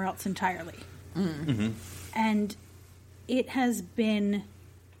starts somewhere else entirely. Mm-hmm. And it has been...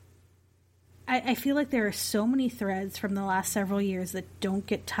 I feel like there are so many threads from the last several years that don't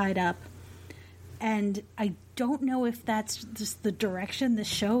get tied up, and I don't know if that's just the direction the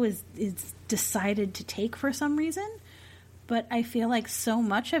show is decided to take for some reason, but I feel like so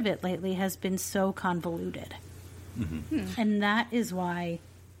much of it lately has been so convoluted. Mm-hmm. And that is why,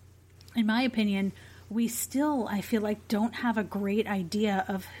 in my opinion, we still, I feel like, don't have a great idea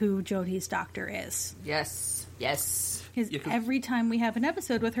of who Jodie's doctor is. Yes. Because every time we have an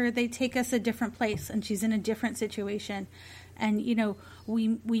episode with her, they take us a different place, and she's in a different situation. And, you know,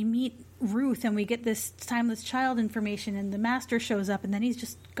 we meet Ruth, and we get this timeless child information, and the master shows up, and then he's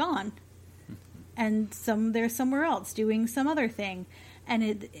just gone. And they're somewhere else doing some other thing.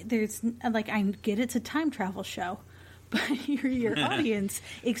 And there's, like, I get it's a time travel show, but your audience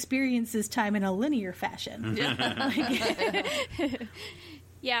experiences time in a linear fashion.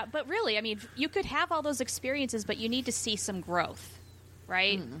 Yeah, but really, I mean, you could have all those experiences, but you need to see some growth,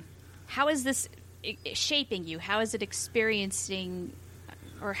 right? How is this shaping you? How is it experiencing,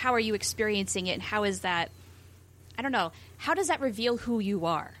 or how are you experiencing it, and how is that, I don't know, how does that reveal who you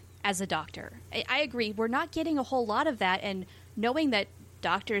are as a doctor? I agree, we're not getting a whole lot of that, and knowing that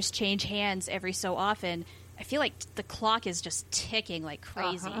doctors change hands every so often, I feel like the clock is just ticking like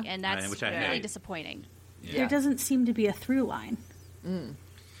crazy, and that's really disappointing. There doesn't seem to be a through line.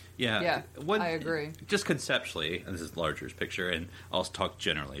 Yeah, I agree. Just conceptually, and this is Larger's picture, and I'll talk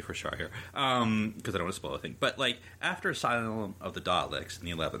generally for Char here, because I don't want to spoil a thing. But, like, after Asylum of the Daleks and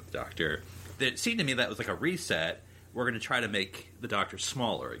the 11th Doctor, it seemed to me that was like a reset. We're going to try to make the Doctor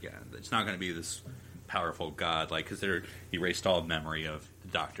smaller again. It's not going to be this powerful god, like, because they're erased all memory of the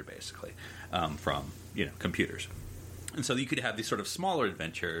Doctor, basically, from, you know, computers. And so you could have these sort of smaller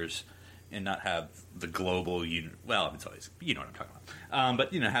adventures and not have the global, well, it's always, you know what I'm talking about.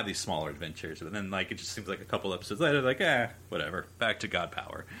 But, you know, have these smaller adventures. But then, like, it just seems like a couple episodes later, like, whatever, back to God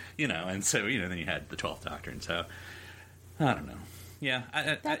power, you know. And so, you know, then you had the 12th Doctor. And so, I don't know. Yeah.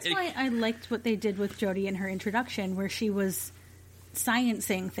 That's why I liked what they did with Jodie in her introduction, where she was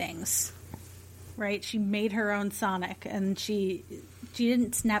sciencing things, right? She made her own Sonic, and she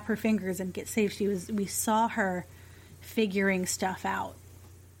didn't snap her fingers and get saved. We saw her figuring stuff out.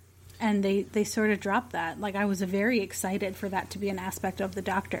 And they sort of dropped that. Like, I was very excited for that to be an aspect of the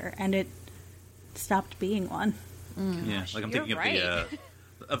Doctor, and it stopped being one. Yeah, like I'm thinking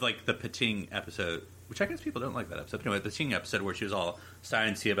of like the Pating episode, which I guess people don't like that episode. But anyway, the Pating episode where she was all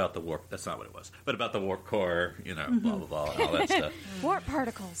sciencey about the warp. That's not what it was, but about the warp core, you know, blah blah blah, and all that stuff. Warp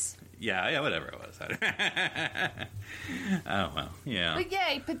particles. Yeah, whatever it was. Oh well, yeah. But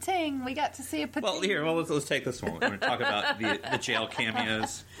yay, Pating! We got to see a Pating. Well, let's take this one. We're going to talk about the jail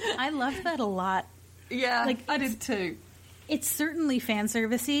cameos. I love that a lot. Yeah, like I did too. It's certainly fan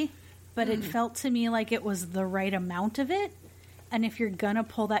servicey, but it felt to me like it was the right amount of it. And if you're gonna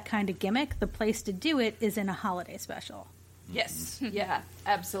pull that kind of gimmick, the place to do it is in a holiday special. Yes, yeah,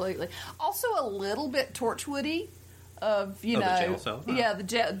 absolutely. Also, a little bit Torchwoody. Of the jail cell? Huh. Yeah, the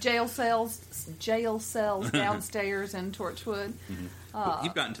jail cells downstairs in Torchwood.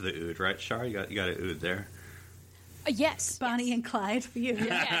 You've gotten to the Ood, right, Char? You got an Ood there. Yes, Bonnie and Clyde for you.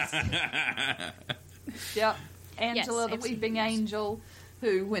 Yes. Yep, Angela, the weeping angel,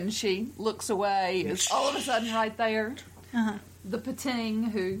 who, when she looks away, is all of a sudden right there. The Pating,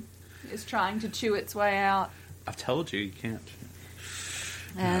 who is trying to chew its way out. I've told you can't.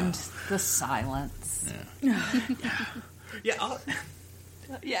 And the silence. Yeah.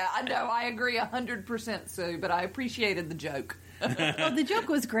 Yeah, I know. I agree 100%, Sue, but I appreciated the joke. Oh, the joke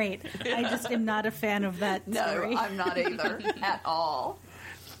was great. I just am not a fan of that story. No, I'm not either at all.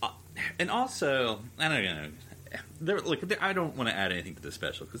 And also, I don't know. I don't want to add anything to this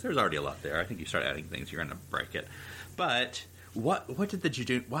special because there's already a lot there. I think you start adding things, you're going to break it. But what did the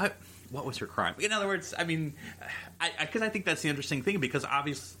Judoon? What was her crime? In other words, I mean, because I think that's the interesting thing. Because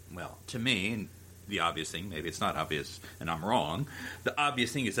to me, the obvious thing, maybe it's not obvious, and I'm wrong. The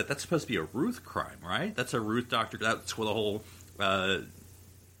obvious thing is that that's supposed to be a Ruth crime, right? That's a Ruth Doctor. That's what the whole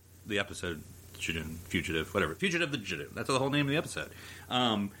the episode, Judoon, Fugitive, whatever, Fugitive the Judoon. That's the whole name of the episode.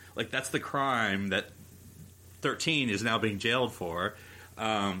 That's the crime that 13 is now being jailed for.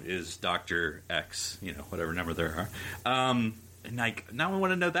 Is Dr. X, whatever number there are. And now I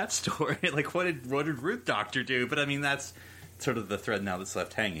want to know that story. Like, what did Ruth Doctor do? But I mean, that's sort of the thread now that's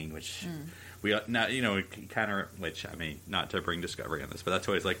left hanging, which we now, kind of, which I mean, not to bring Discovery on this, but that's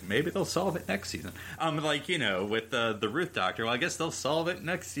always like, maybe they'll solve it next season. With the Ruth Doctor, well, I guess they'll solve it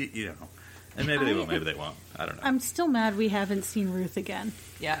next season, And maybe they will, maybe they won't. I don't know. I'm still mad we haven't seen Ruth again.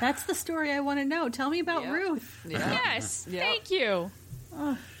 Yeah. That's the story I want to know. Tell me about Ruth. Yeah. Yes, thank you.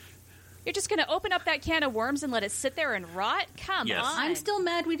 You're just going to open up that can of worms and let it sit there and rot? Come on. I'm still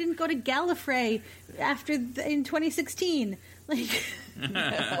mad we didn't go to Gallifrey in 2016. Or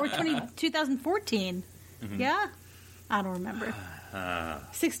 2014. Mm-hmm. Yeah? I don't remember.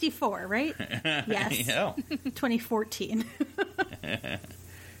 64, right? Yes. Yeah. 2014.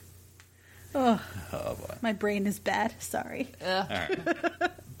 Oh boy. My brain is bad. Sorry. All right.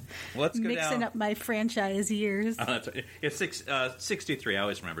 let's go mixing down. up my franchise years. Oh, that's right. It's 63. I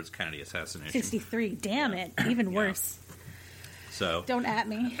always remember it's Kennedy assassination. 63. Damn it. Even worse. So Don't at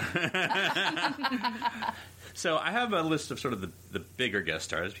me. So I have a list of sort of the bigger guest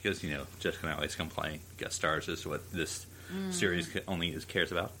stars because, Jessica and I always complain guest stars is what this series only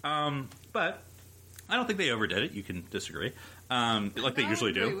cares about. But I don't think they overdid it. You can disagree. Like they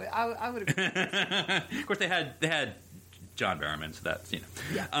usually do. I would agree. Of course, they had John Barrowman, so that's,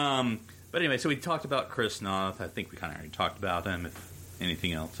 Yeah. But anyway, so we talked about Chris Noth. I think we kind of already talked about him. If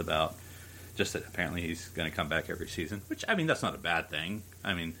anything else about just that apparently he's going to come back every season, which, I mean, that's not a bad thing.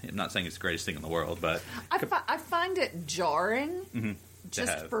 I mean, I'm not saying it's the greatest thing in the world, but... I find it jarring,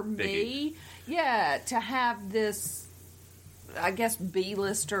 just for me. Yeah, to have this, I guess,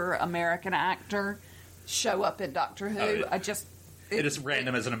 B-lister American actor show up in Doctor Who. Oh, yeah. It is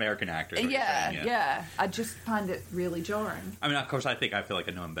random as an American actor. Yeah. I just find it really jarring. I mean, of course, I feel like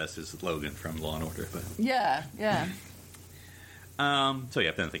I know him best as Logan from Law and Order, but... Yeah. So yeah,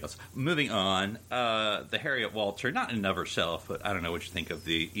 if anything else. Moving on, the Harriet Walter, not in and of herself, but I don't know what you think of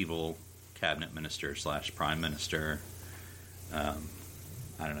the evil cabinet minister / prime minister. I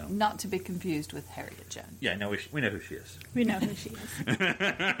don't know. Not to be confused with Harriet Jones. Yeah, no, we know who she is. We know who she is.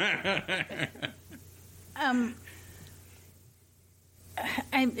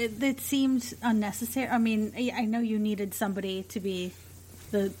 It seemed unnecessary. I mean, I know you needed somebody to be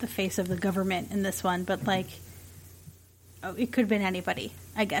the face of the government in this one, but it could have been anybody,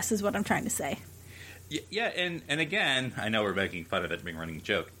 I guess, is what I'm trying to say. Yeah, and again, I know we're making fun of it being a running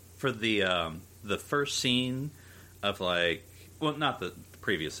joke. For the first scene of not the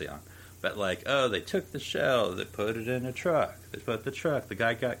previously on, but they took the shell, they put it in a truck, the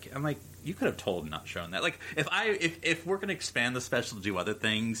guy got... I'm like, you could have told and not shown that. If we're going to expand the special to do other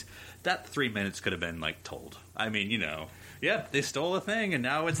things, that 3 minutes could have been, told. I mean, yep, they stole a thing and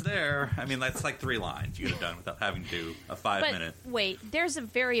now it's there. I mean, that's 3 lines you could have done without having to do a 5-minute. Wait, there's a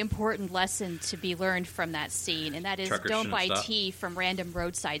very important lesson to be learned from that scene, and that is don't buy tea from random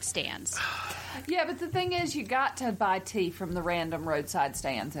roadside stands. Yeah, but the thing is, you got to buy tea from the random roadside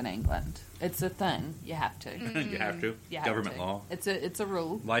stands in England. It's a thing. You have to. You have to. Government law. It's a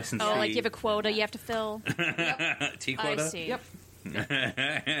rule. License Oh, fee. you have a quota you have to fill? Tea quota? I see. Yep.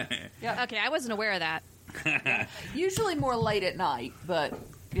 Okay, I wasn't aware of that. Usually more late at night, but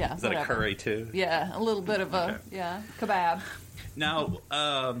yeah. Is that a curry too? Yeah, a little bit of kebab. Now,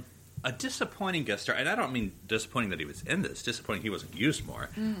 a disappointing guest star, and I don't mean disappointing that he was in this, disappointing he wasn't used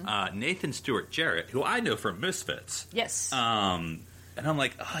more. Nathan Stewart Jarrett, who I know from Misfits. Yes. And I'm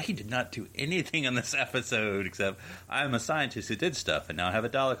like, he did not do anything on this episode except I'm a scientist who did stuff, and now I have a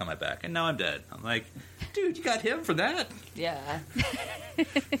Dalek on my back, and now I'm dead. I'm like, dude, you got him for that? Yeah.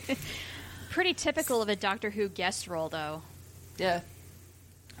 Pretty typical of a Doctor Who guest role, though. Yeah.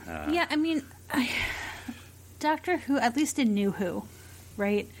 Yeah, I mean, Doctor Who, at least in New Who,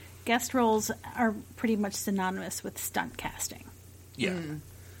 right? Guest roles are pretty much synonymous with stunt casting. Yeah.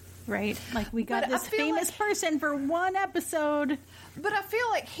 Right? We got this famous person for one episode. But I feel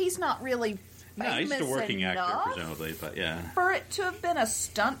like he's not really famous he's a working enough actor, presumably, but yeah. for it to have been a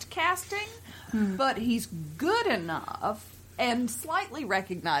stunt casting, but he's good enough and slightly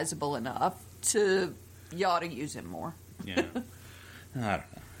recognizable enough to you ought to use him more. Yeah. I don't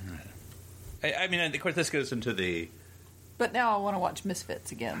know. I mean, of course, this goes into the... But now I want to watch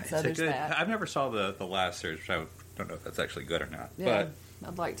Misfits again, so there's that. I've never saw the last series, which I don't know if that's actually good or not. Yeah, but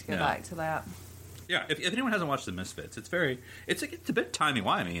I'd like to go back to that. Yeah, if anyone hasn't watched the Misfits, it's a bit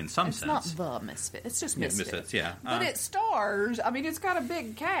timey-wimey in some sense. It's not the Misfits, it's just Misfits. Misfits, yeah. But it stars, I mean, it's got a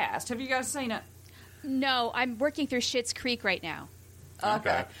big cast. Have you guys seen it? No, I'm working through Schitt's Creek right now.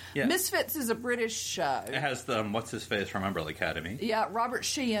 Okay. Yeah. Misfits is a British show. It has what's-his-face from Umbrella Academy. Yeah, Robert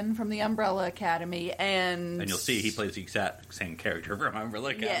Sheehan from the Umbrella Academy, and you'll see he plays the exact same character from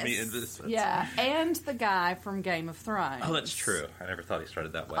Umbrella Academy in this. Yeah, and the guy from Game of Thrones. Oh, that's true. I never thought he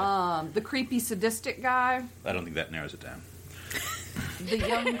started that way. The creepy sadistic guy. I don't think that narrows it down. The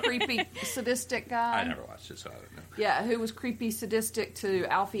young creepy sadistic guy. I never watched it, so I don't know. Yeah, who was creepy sadistic to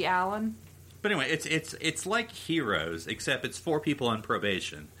Alfie Allen. But anyway, it's like Heroes, except it's 4 people on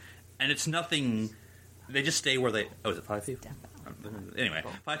probation, and it's nothing. They just stay where they. Oh, is it 5 people? Anyway,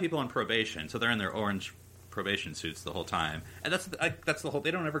 5 people on probation, so they're in their orange probation suits the whole time, and that's the whole. They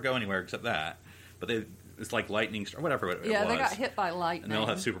don't ever go anywhere except that. But it's like lightning or whatever. It yeah, was. they got hit by lightning, and they'll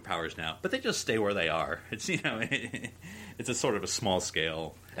have superpowers now. But they just stay where they are. It's it's a sort of a small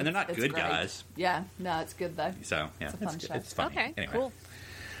scale, and they're not good great. Guys. Yeah, no, it's good though. So yeah, it's a fun show. It's funny. Okay, anyway. cool.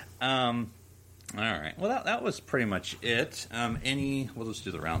 All right. Well, that was pretty much it. We'll just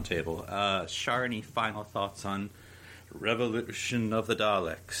do the round table. Char, any final thoughts on Revolution of the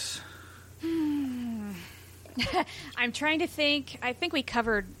Daleks. I'm trying to think. I think we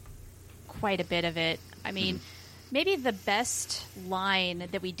covered quite a bit of it. I mean, maybe the best line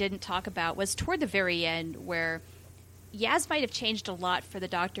that we didn't talk about was toward the very end, where Yaz might have changed a lot for the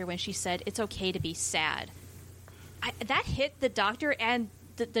Doctor when she said, "It's okay to be sad." That hit the Doctor, and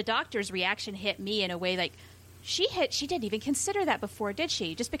the Doctor's reaction hit me in a way like she didn't even consider that before, did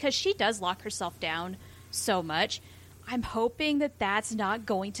she? Just because she does lock herself down so much. I'm hoping that that's not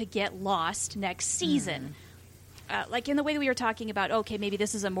going to get lost next season. Like in the way that we were talking about, okay, maybe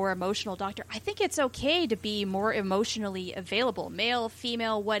this is a more emotional Doctor. I think it's okay to be more emotionally available, male,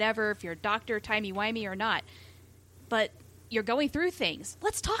 female, whatever, if you're a doctor, timey-wimey or not. But you're going through things.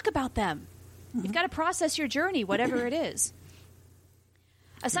 Let's talk about them. You've got to process your journey, whatever it is.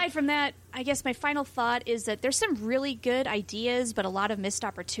 Aside from that, I guess my final thought is that there's some really good ideas, but a lot of missed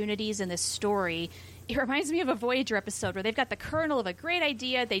opportunities in this story. It reminds me of a Voyager episode where they've got the kernel of a great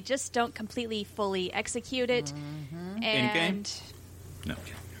idea, they just don't completely, fully execute it. And No.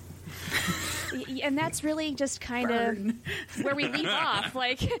 and that's really just kind of where we leave off.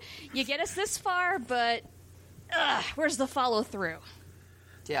 Like, you get us this far, but where's the follow-through?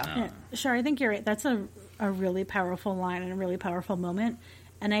 Yeah. Sure, I think you're right. That's a really powerful line and a really powerful moment.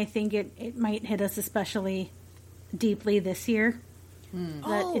 And I think it might hit us especially deeply this year.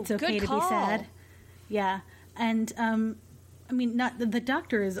 That it's okay to be sad. Yeah. And, I mean, not the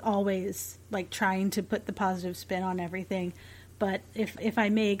Doctor is always, like, trying to put the positive spin on everything. But if I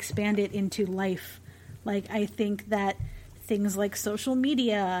may expand it into life, like, I think that things like social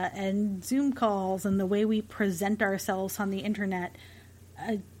media and Zoom calls and the way we present ourselves on the internet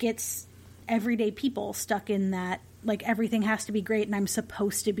gets everyday people stuck in that, like, everything has to be great and I'm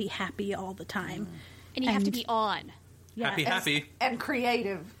supposed to be happy all the time. And you have to be on. Yeah, happy. And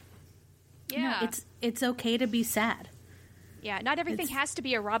creative. Yeah. No, it's okay to be sad. Yeah, not everything has to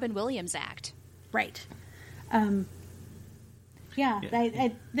be a Robin Williams act. Right.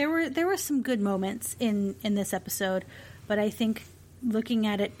 There were some good moments in this episode, but I think looking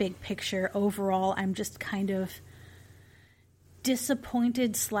at it big picture, overall, I'm just kind of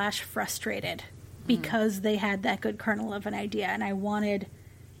disappointed / frustrated because they had that good kernel of an idea, and I wanted,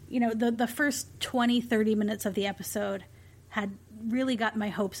 the first 20-30 minutes of the episode had really got my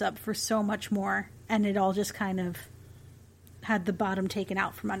hopes up for so much more, and it all just kind of had the bottom taken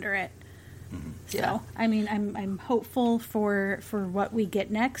out from under it. So, I mean, I'm hopeful for what we get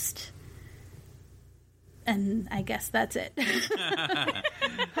next, and I guess that's it.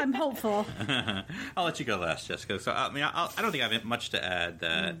 I'm hopeful. I'll let you go last, Jessica. So, I mean, I don't think I have much to add.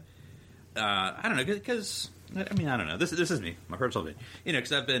 That I don't know, because I mean, I don't know. This is me, my personal opinion.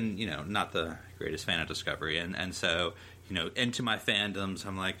 Because I've been, not the greatest fan of Discovery, and so. Into my fandoms,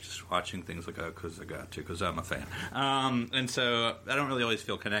 I'm like just watching things like, because I got to, because I'm a fan. And so I don't really always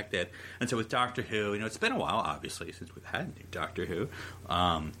feel connected. And so with Doctor Who, it's been a while, obviously, since we've had new Doctor Who.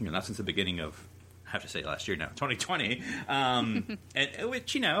 Not since the beginning of, I have to say last year now, 2020. And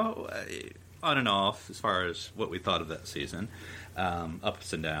which, on and off as far as what we thought of that season,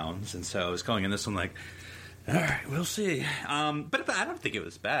 ups and downs. And so I was going in this one like, all right, we'll see. But I don't think it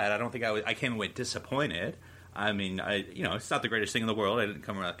was bad. I don't think I came away disappointed. I mean, it's not the greatest thing in the world. I didn't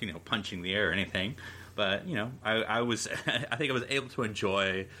come around, punching the air or anything. But, I was, I think I was able to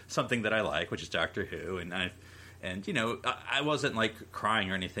enjoy something that I like, which is Doctor Who. And I wasn't like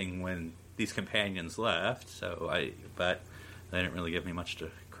crying or anything when these companions left. But they didn't really give me much to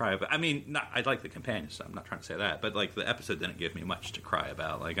cry about. I mean, I like the companions, so I'm not trying to say that. But like the episode didn't give me much to cry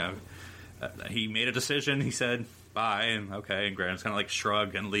about. Like he made a decision. He said bye, and okay. And Graham's kind of like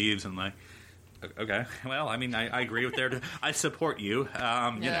shrugged and leaves, and like. Okay. Well, I mean, I agree with I support you.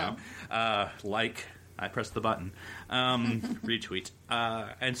 I pressed the button. Retweet.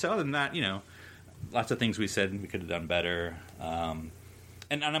 And so other than that, lots of things we said we could have done better. And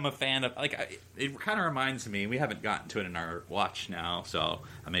I'm a fan of, it kind of reminds me, we haven't gotten to it in our watch now, so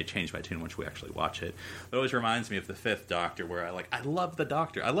I may change my tune once we actually watch it. It always reminds me of the Fifth Doctor, where I love the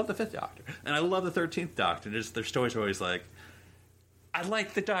Doctor. I love the Fifth Doctor. And I love the 13th Doctor. Their stories are always like, I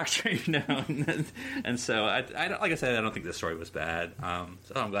like the Doctor, and so I like I said, I don't think this story was bad.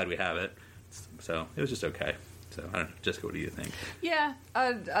 So I'm glad we have it. So it was just okay. So I don't know, Jessica, what do you think? Yeah,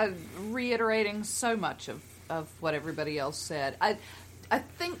 reiterating so much of what everybody else said. I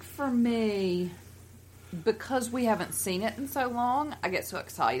think for me, because we haven't seen it in so long, I get so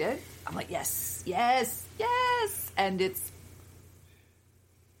excited. I'm like, yes, yes, yes, and it's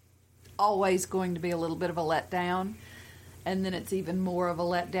always going to be a little bit of a letdown. And then it's even more of a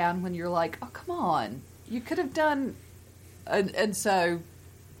letdown when you're like, oh, come on. You could have done... And so,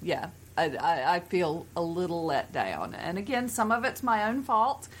 yeah. I feel a little let down. And again, some of it's my own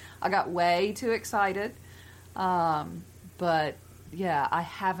fault. I got way too excited. But yeah, I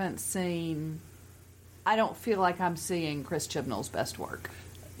don't feel like I'm seeing Chris Chibnall's best work.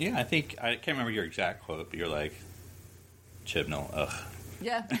 Yeah, I can't remember your exact quote, but you're like, Chibnall, ugh.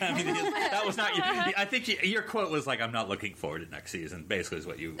 Yeah. I mean, that was not I think your quote was like, I'm not looking forward to next season, basically is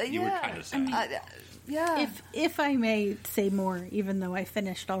what you were kind of saying. Yeah. If I may say more, even though I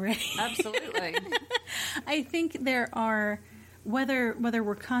finished already. Absolutely. I think there are, whether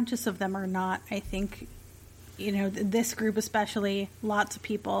we're conscious of them or not, I think, this group especially, lots of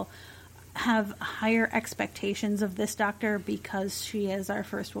people have higher expectations of this doctor because she is our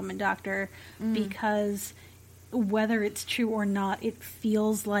first woman doctor, because whether it's true or not, it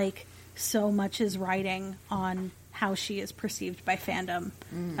feels like so much is riding on how she is perceived by fandom,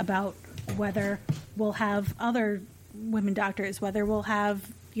 about whether we'll have other women doctors, whether we'll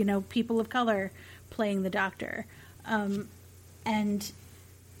have, people of color playing the doctor. And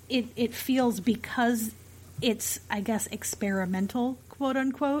it feels, because it's, I guess, experimental, quote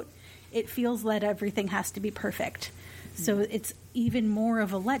unquote, it feels that everything has to be perfect. So it's even more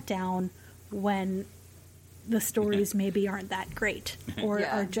of a letdown when the stories maybe aren't that great or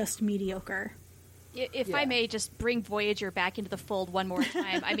are just mediocre. If I may just bring Voyager back into the fold one more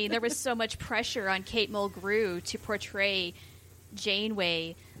time. I mean, there was so much pressure on Kate Mulgrew to portray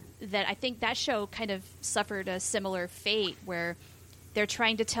Janeway that I think that show kind of suffered a similar fate, where they're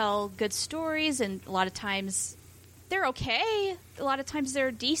trying to tell good stories, and a lot of times they're okay. A lot of times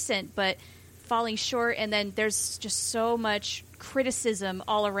they're decent, but falling short. And then there's just so much criticism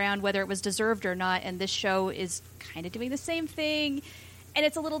all around, whether it was deserved or not. And this show is kind of doing the same thing. And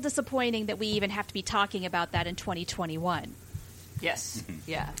it's a little disappointing that we even have to be talking about that in 2021. Yes.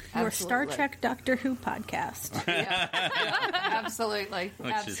 Yeah. Your Star Trek Doctor Who podcast. Absolutely.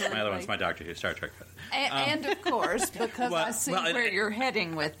 Which is my other one's my Doctor Who Star Trek. And of course, because I see where you're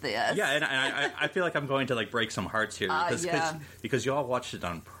heading with this. Yeah, and I feel like I'm going to break some hearts here because you all watched it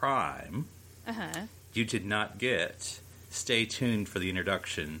on Prime. You did not get Stay tuned for the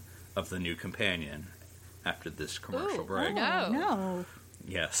introduction of the new companion after this commercial break. No.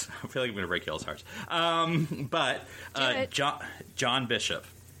 Yes, I feel like I'm going to break y'all's hearts. But John Bishop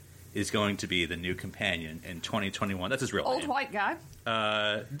is going to be the new companion in 2021. That's his real name. Old white guy.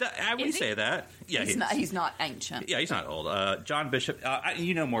 I would say that. Yeah, he's not ancient. Yeah, he's not old. John Bishop.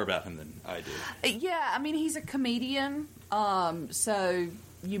 You know more about him than I do. Yeah, I mean, he's a comedian. So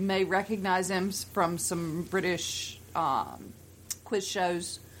you may recognize him from some British quiz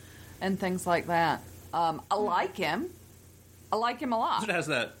shows and things like that. I like him. I like him a lot. It has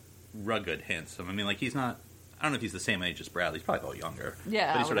that rugged, handsome. I mean, he's not. I don't know if he's the same age as Bradley. He's probably a little younger.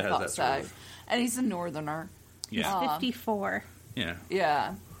 Yeah, but he sort of has that so. sort of. And he's a northerner. Yeah, he's 54. Yeah.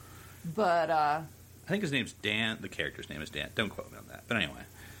 Yeah, but I think his name's Dan. The character's name is Dan. Don't quote me on that. But anyway,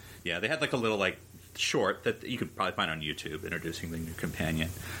 yeah, they had a little short that you could probably find on YouTube introducing the new companion.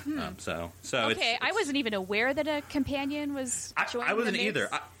 So okay, I wasn't even aware that a companion was joining I wasn't the mix. either.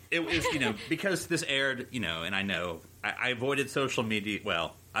 It was, because this aired, and I know I avoided social media.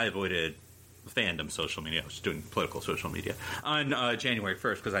 Well, I avoided fandom social media. I was doing political social media on January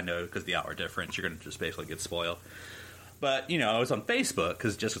 1st because the hour difference, you're going to just basically get spoiled. But, I was on Facebook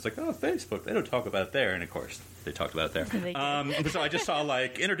because Jess was like, oh, Facebook, they don't talk about it there. And, of course, they talked about it there. So I just saw,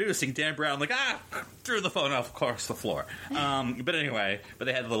 introducing Dan Brown, threw the phone off across the floor. But anyway,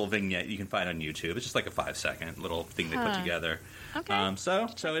 they had a little vignette you can find on YouTube. It's just a 5-second little thing they put together. Okay. So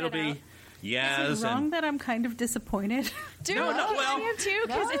it'll be Yaz. Is it wrong that I'm kind of disappointed? Dude, No, well, I am too,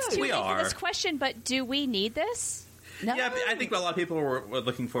 because it's too we late for are. this question, but do we need this? no. Yeah, I think a lot of people were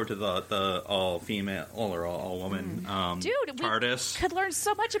looking forward to the all-female, all-woman Dude, TARDIS. we could learn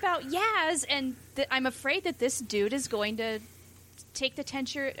so much about Yaz, and I'm afraid that this dude is going to take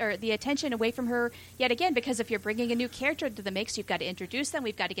the attention away from her yet again, because if you're bringing a new character to the mix, you've got to introduce them,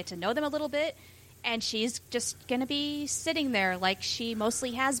 we've got to get to know them a little bit, and she's just going to be sitting there like she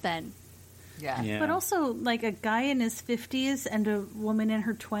mostly has been. Yeah. But also, a guy in his 50s and a woman in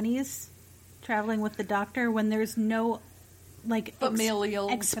her 20s traveling with the doctor when there's no, familial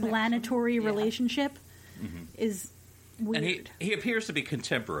explanatory relationship is weird. And he appears to be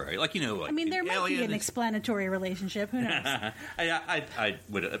contemporary. I mean, there might be an explanatory relationship. Who knows? I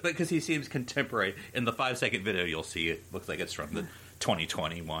would, because he seems contemporary. In the 5-second video, you'll see it looks like it's from the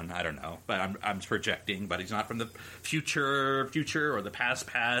 2021. I don't know, but I'm projecting. But he's not from the future or the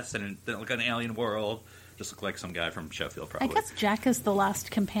past, and an alien world. Just look like some guy from Sheffield, probably. I guess Jack is the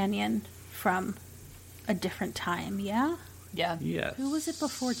last companion from a different time. Yeah. Yeah. Yes. Who was it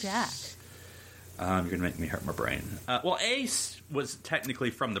before Jack? You're going to make me hurt my brain. Well, Ace was technically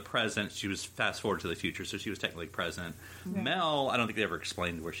from the present. She was fast forward to the future, so she was technically present. Right. Mel, I don't think they ever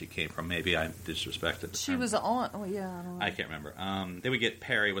explained where she came from. Maybe I disrespected. She was on. Oh yeah, I don't know. I can't remember. Then we get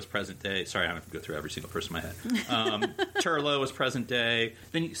Perry was present day. Sorry, I don't have to go through every single person in my head. Turlo was present day.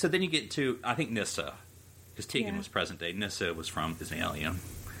 Then you get to I think Nyssa, because Tegan was present day. Nyssa was is an alien.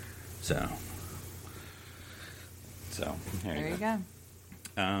 So there you go.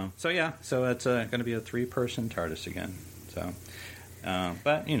 So it's going to be a 3-person TARDIS again. So,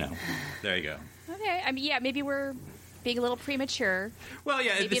 but there you go. Okay, I mean, maybe we're being a little premature. Well,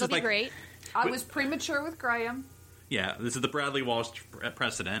 yeah, maybe it'll be great. I was premature with Graham. Yeah, this is the Bradley Walsh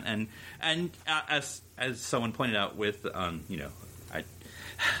precedent, and as someone pointed out with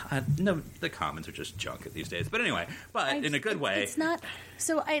no, the comments are just junk these days. But anyway, in a good way. It's not.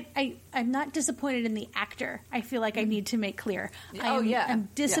 So I'm not disappointed in the actor. I feel like I need to make clear. I'm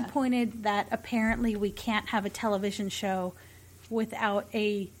disappointed that apparently we can't have a television show without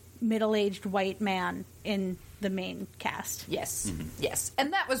a middle-aged white man in the main cast. Yes, yes.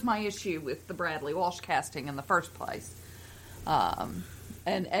 And that was my issue with the Bradley Walsh casting in the first place.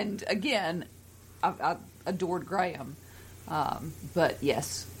 And again, I adored Graham. But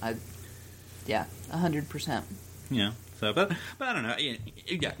yes, 100%. Yeah. So, but I don't know.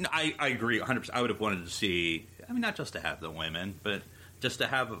 Yeah, no, I agree 100%. I would have wanted to see. I mean, not just to have the women, but just to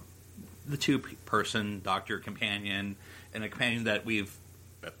have the 2-person doctor companion and a companion that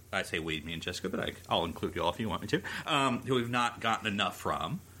I say we, me and Jessica, but I'll include you all if you want me to. Who we've not gotten enough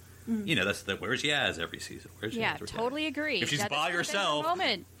from. That's where's Yaz every season? Where's Yaz? Totally agree. If she's by herself.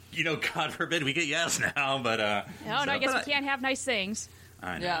 God forbid we get Yes now, but I guess we can't have nice things.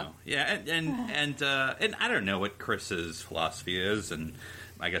 I know, and I don't know what Chris's philosophy is, and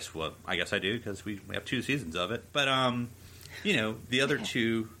I guess I do because we have 2 seasons of it. But the other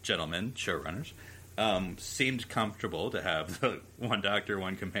 2 gentlemen, showrunners, seemed comfortable to have the 1 doctor,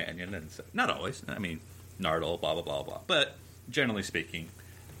 1 companion, and so, not always. I mean, Nardole, blah blah blah blah, but generally speaking,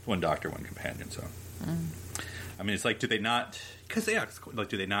 1 doctor, 1 companion. So, I mean, it's like, do they not? Because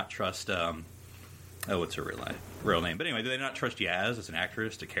do they not trust? What's her real name? But anyway, do they not trust Yaz as an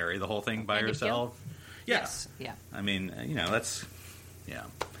actress to carry the whole thing by herself? Yes. Yeah. I mean, that's. Yeah.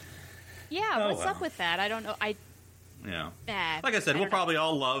 Yeah. What's up with that? I don't know. Like I said, we'll probably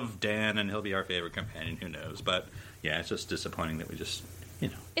all love Dan, and he'll be our favorite companion. Who knows? But yeah, it's just disappointing that we just.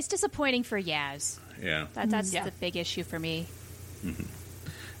 It's disappointing for Yaz. Yeah. That's the big issue for me. Mm-hmm.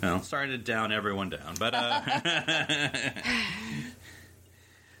 Well, sorry to down everyone down, but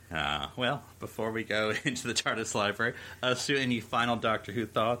well, before we go into the TARDIS library, Sue, any final Doctor Who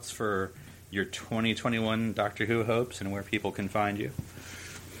thoughts for your 2021 Doctor Who hopes and where people can find you?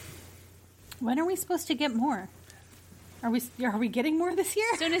 When are we supposed to get more? Are we getting more this year?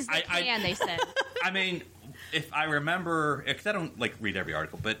 As soon as they can, they said. I mean, if I remember, because I don't read every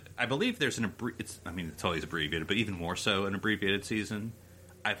article, but I believe there's it's always abbreviated, but even more so an abbreviated season.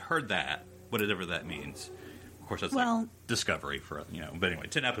 I've heard that, whatever that means. Of course, that's like Discovery for But anyway,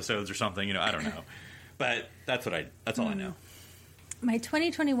 10 episodes or something. I don't know. But that's all I know. My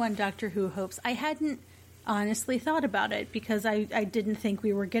 2021 Doctor Who hopes. I hadn't honestly thought about it because I didn't think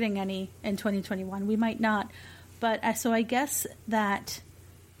we were getting any in 2021. We might not, but so I guess that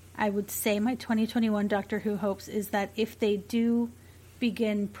I would say my 2021 Doctor Who hopes is that if they do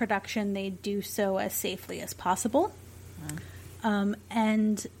begin production, they do so as safely as possible.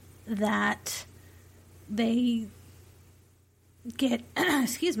 And that they get,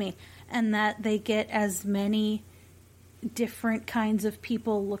 and that they get as many different kinds of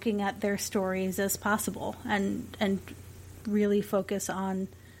people looking at their stories as possible, and really focus on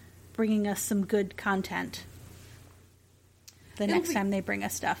bringing us some good content the next time they bring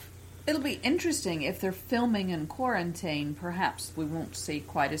us stuff. It'll be interesting if they're filming in quarantine. Perhaps we won't see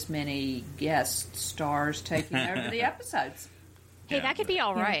quite as many guest stars taking over the episodes. Hey, that could be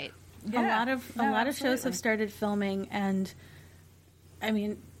all right. Yeah. A lot of shows have started filming, and I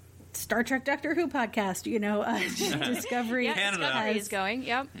mean, Star Trek Doctor Who podcast. Discovery. Discovery is going.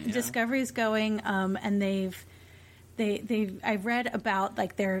 Yep. Yeah. Discovery is going, and they've I've read about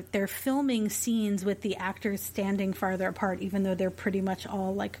they're filming scenes with the actors standing farther apart, even though they're pretty much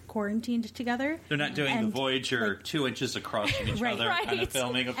all quarantined together. They're not doing the Voyager 2 inches across from each other kind of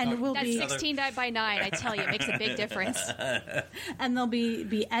filming. That's 16 by 9. I tell you, it makes a big difference. And they'll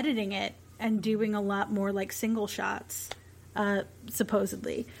be editing it and doing a lot more single shots,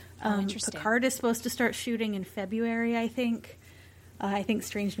 supposedly. Picard is supposed to start shooting in February, I think. I think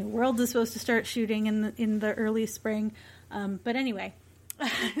Strange New Worlds is supposed to start shooting in the early spring. But anyway,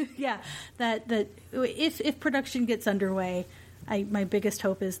 that if production gets underway, my biggest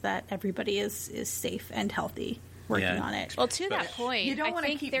hope is that everybody is safe and healthy working on it. Well, to that point, You don't want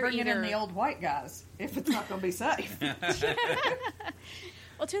to keep bringing in the old white guys if it's not going to be safe.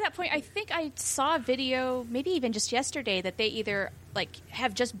 Well, to that point, I think I saw a video, maybe even just yesterday, that they either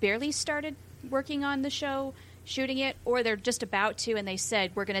have just barely started working on the show, shooting it, or they're just about to, and they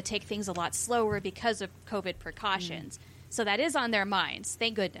said we're going to take things a lot slower because of COVID precautions. So that is on their minds.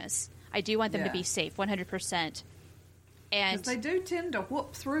 Thank goodness. I do want them to be safe, 100%. And they do tend to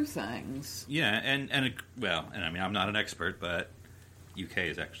whoop through things. Yeah, and I mean, I'm not an expert, but UK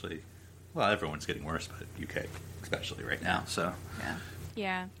is actually, everyone's getting worse, but UK especially right now. So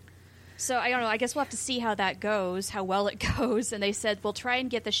yeah. So I don't know. I guess we'll have to see how that goes, how well it goes. And they said we'll try and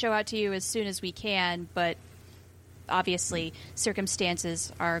get the show out to you as soon as we can, but obviously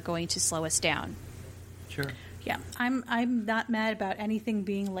circumstances are going to slow us down. Sure. Yeah, I'm not mad about anything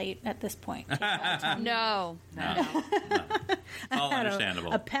being late at this point. No. All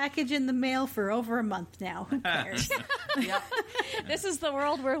understandable. A package in the mail for over a month now. Who cares? Yep. This is the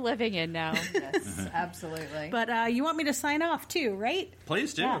world we're living in now. Yes, absolutely. But you want me to sign off too, right?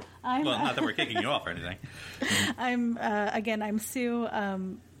 Please do. Yeah, not that we're kicking you off or anything. I'm Sue.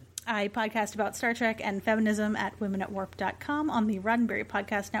 I podcast about Star Trek and feminism at womenatwarp.com on the Roddenberry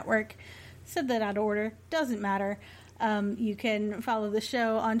Podcast Network. Said that out of order. Doesn't matter. You can follow the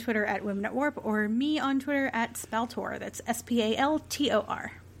show on Twitter at Women at Warp or me on Twitter at Spaltor. That's Spaltor.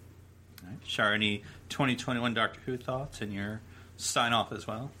 Right. Char, any 2021 Doctor Who thoughts and your sign off as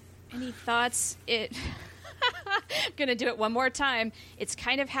well? Any thoughts? I'm going to do it one more time. It's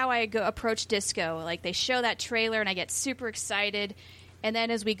kind of how I approach Disco. Like, they show that trailer and I get super excited. And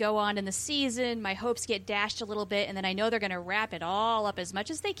then as we go on in the season, my hopes get dashed a little bit, and then I know they're going to wrap it all up as much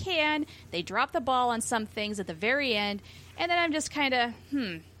as they can. They drop the ball on some things at the very end, and then I'm just kind of,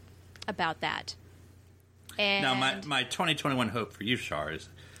 about that. And now, my 2021 hope for you, Char, is,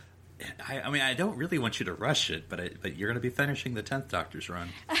 I mean, I don't really want you to rush it, but you're going to be finishing the 10th Doctor's run.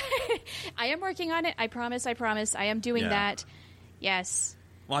 I am working on it. I promise. I am doing that. Yes.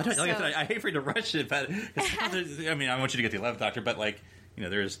 Well, I don't. Like I said, I hate for you to rush it, but I mean, I want you to get the 11th Doctor, but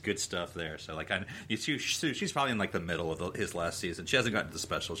there is good stuff there. So, she's probably in the middle of his last season. She hasn't gotten to the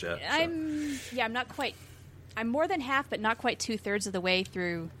specials yet. So. I'm not quite. I'm more than half, but not quite 2/3 of the way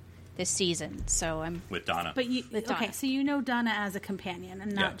through this season. So I'm with Donna. But with Donna. Okay, so you know Donna as a companion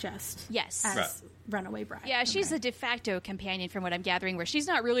and not just as runaway bride. Yeah, she's a de facto companion, from what I'm gathering. Where she's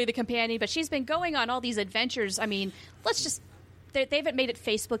not really the companion, but she's been going on all these adventures. I mean, they haven't made it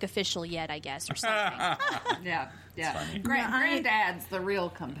Facebook official yet, I guess, or something. Yeah. Granddad's the real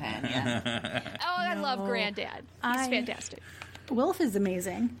companion. I love Granddad. He's fantastic. Wilf is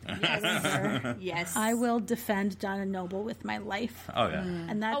amazing. Yes. I will defend Donna Noble with my life. Oh, yeah.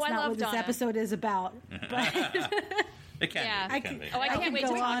 And that's not what this episode is about. But it can be. I can't wait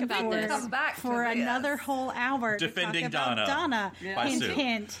to talk about this. Come back for another whole hour defending to talk about Donna. By hint, Sue.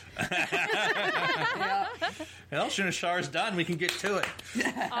 hint. Well, as soon as Char's done, we can get to it.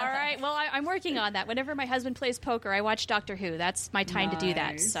 All right. Well, I'm working on that. Whenever my husband plays poker, I watch Doctor Who. That's my time to do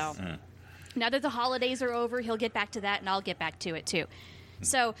that. So now that the holidays are over, he'll get back to that, and I'll get back to it too.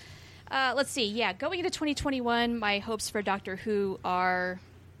 So let's see. Yeah, going into 2021, my hopes for Doctor Who are,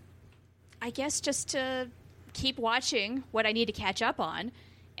 I guess, just to keep watching what I need to catch up on.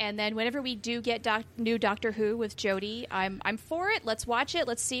 And then whenever we do get new Doctor Who with Jodie, I'm for it. Let's watch it.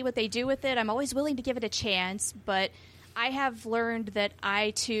 Let's see what they do with it. I'm always willing to give it a chance, but I have learned that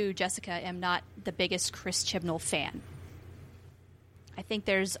I, too, Jessica, am not the biggest Chris Chibnall fan. I think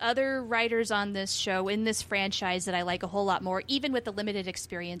there's other writers on this show, in this franchise, that I like a whole lot more, even with the limited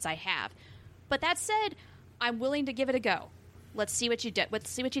experience I have. But that said, I'm willing to give it a go. Let's see what you did. What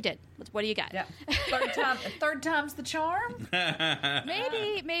do you got? Yeah. Third time's the charm?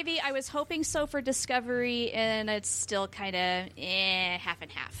 Maybe. I was hoping so for Discovery, and it's still kind of half and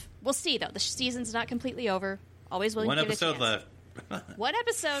half. We'll see, though. The season's not completely over. Always willing to give it a chance. One episode left. One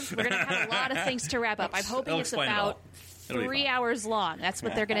episode. We're going to have a lot of things to wrap up. I'm hoping it's about 3 hours long. That's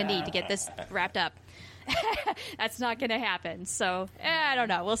what they're going to need to get this wrapped up. That's not going to happen. So, I don't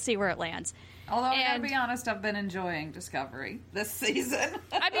know. We'll see where it lands. Although, I gotta be honest, I've been enjoying Discovery this season.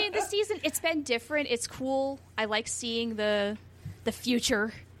 I mean, this season, it's been different. It's cool. I like seeing the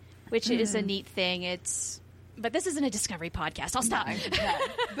future, which is a neat thing. But this isn't a Discovery podcast. I'll stop. No.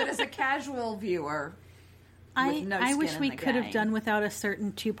 But as a casual viewer, I wish we could have done without a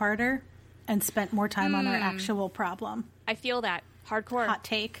certain two-parter and spent more time on our actual problem. I feel that. Hardcore. Hot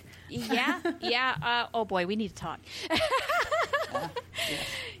take. Yeah. Oh, boy, we need to talk.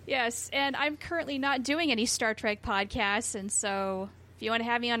 Yes, and I'm currently not doing any Star Trek podcasts, and so if you want to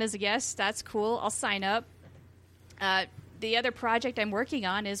have me on as a guest, that's cool. I'll sign up. the other project I'm working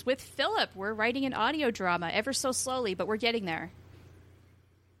on is with Phillip. We're writing an audio drama, ever so slowly, but we're getting there.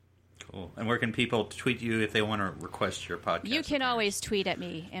 Cool. And where can people tweet you if they want to request your podcast? You can always tweet at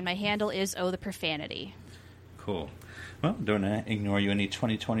me, and my handle is the Profanity. Cool. Well, don't ignore you any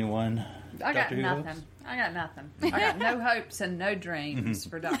 2021 I got Doctor Who nothing. hopes? I got nothing. I got no hopes and no dreams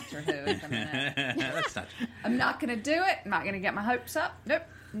for Doctor Who at the minute. That's not true. I'm not going to do it. I'm not going to get my hopes up. Nope.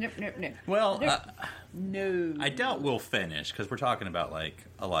 Nope. Well, nope. No. I doubt we'll finish because we're talking about like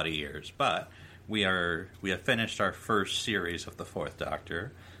a lot of years. But we have finished our first series of the Fourth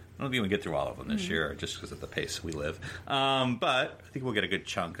Doctor. I don't think we get through all of them this year, just because of the pace we live. But I think we'll get a good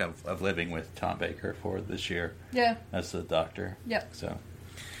chunk of living with Tom Baker for this year. Yeah. As the Doctor. Yep. So,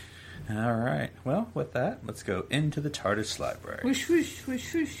 all right. Well, with that, let's go into the TARDIS library. Whoosh, whoosh,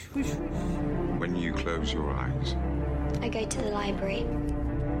 whoosh, whoosh, whoosh, whoosh. When you close your eyes, I go to the library.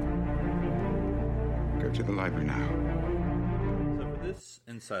 go to the library now. So for this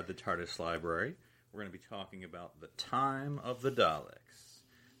Inside the TARDIS library, we're going to be talking about the Time of the Daleks.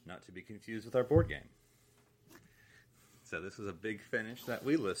 Not to be confused with our board game. So this is a big finish that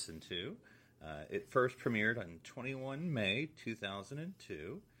we listened to. It first premiered on 21 May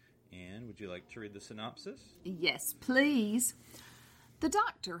 2002. And would you like to read the synopsis? Yes, please. The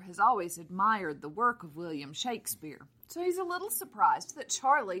Doctor has always admired the work of William Shakespeare, so he's a little surprised that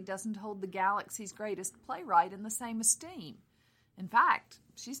Charlie doesn't hold the galaxy's greatest playwright in the same esteem. In fact,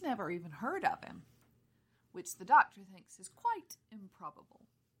 she's never even heard of him, which the Doctor thinks is quite improbable.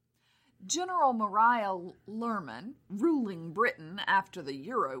 General Maria Lerman, ruling Britain after the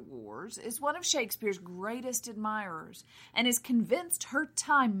Euro Wars, is one of Shakespeare's greatest admirers and is convinced her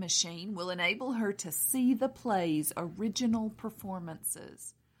time machine will enable her to see the play's original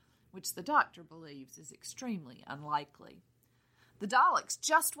performances, which the Doctor believes is extremely unlikely. The Daleks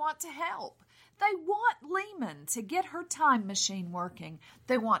just want to help. They want Lehman to get her time machine working.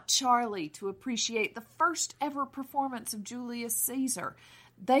 They want Charlie to appreciate the first ever performance of Julius Caesar.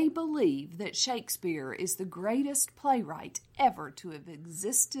 They believe that Shakespeare is the greatest playwright ever to have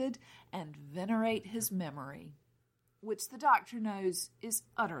existed and venerate his memory, which the Doctor knows is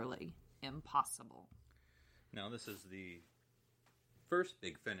utterly impossible. Now, this is the first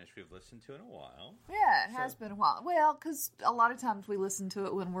big finish we've listened to in a while. Yeah, it has been a while. Well, because a lot of times we listen to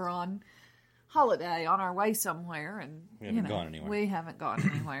it when we're on holiday, on our way somewhere, and We haven't gone anywhere. We haven't gone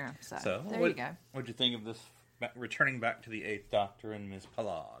anywhere. So, there you go. What'd you think of this, returning back to the Eighth Doctor and Miss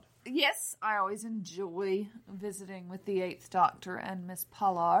Pollard? Yes, I always enjoy visiting with the Eighth Doctor and Miss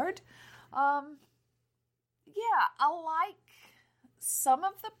Pollard. Yeah, I like some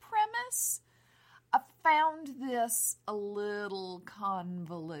of the premise. I found this a little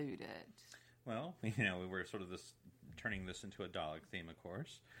convoluted. Well, we were sort of turning this into a Dalek theme, of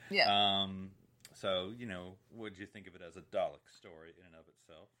course. Yeah. So, what did you think of it as a Dalek story in and of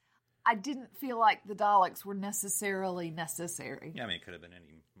itself? I didn't feel like the Daleks were necessarily necessary. Yeah, I mean, it could have been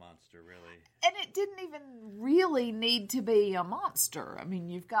any monster, really. And it didn't even really need to be a monster. I mean,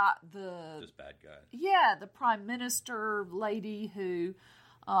 you've got Just bad guys. Yeah, the Prime Minister lady who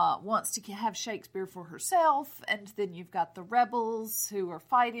wants to have Shakespeare for herself, and then you've got the rebels who are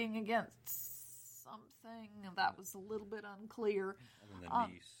fighting against something that was a little bit unclear. And then the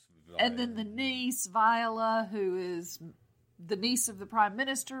niece. And then the niece, Viola, who is the niece of the Prime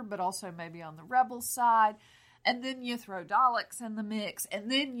Minister, but also maybe on the rebel side. And then you throw Daleks in the mix, and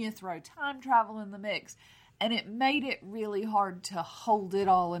then you throw time travel in the mix. And it made it really hard to hold it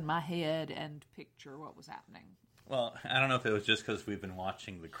all in my head and picture what was happening. Well, I don't know if it was just because we've been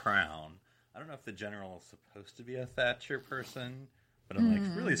watching The Crown. I don't know if the general is supposed to be a Thatcher person, but I'm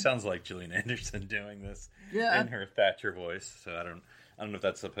like, it really sounds like Gillian Anderson doing this in her Thatcher voice. So I don't know if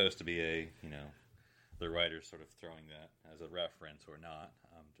that's supposed to be a, the writer's sort of throwing that as a reference or not,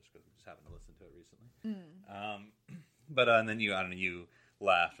 just because we just happened to listen to it recently. But and then you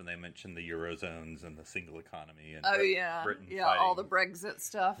laughed when they mentioned the Eurozones and the single economy and Britain fighting. All the Brexit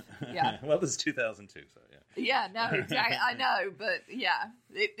stuff. Yeah. Well, this is 2002, so yeah. Yeah, no, exactly. I know, but yeah,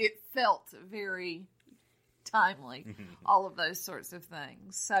 it felt very timely, all of those sorts of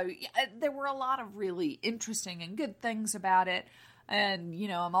things. So yeah, there were a lot of really interesting and good things about it. And,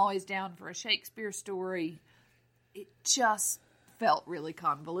 I'm always down for a Shakespeare story. It just felt really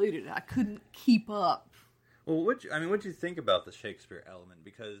convoluted. I couldn't keep up. Well, what'd you think about the Shakespeare element?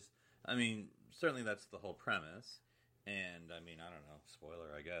 Because, certainly that's the whole premise. And, I don't know,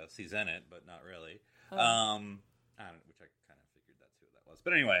 spoiler, I guess. He's in it, but not really. Which I kind of figured that's who that was.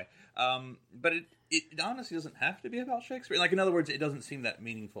 But anyway, but it honestly doesn't have to be about Shakespeare. Like, in other words, it doesn't seem that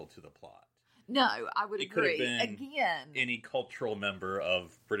meaningful to the plot. No, I would It could have agree. been Again, any cultural member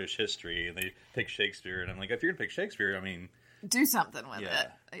of British history, and they pick Shakespeare, and I'm like, if you're going to pick Shakespeare, I mean... do something with Yeah.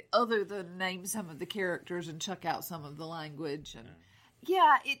 it. Other than name some of the characters and chuck out some of the language. And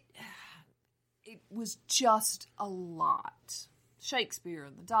it was just a lot. Shakespeare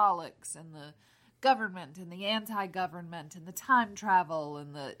and the Daleks and the government and the anti-government and the time travel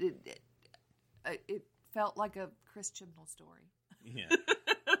and it felt like a Christian story. Yeah.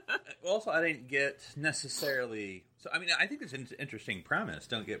 Also, I didn't get necessarily... So, I mean, I think it's an interesting premise,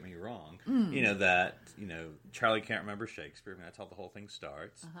 don't get me wrong. You know, that, Charlie can't remember Shakespeare. I mean, that's how the whole thing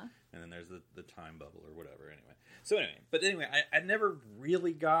starts. And then there's the time bubble or whatever, anyway. So, anyway, I never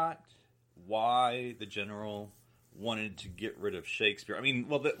really got why the general wanted to get rid of Shakespeare. I mean,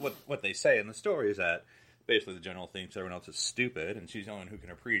 well, what they say in the story is that basically the general thinks everyone else is stupid, and she's the only one who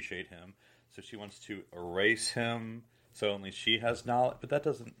can appreciate him. So she wants to erase him, so only she has knowledge. But that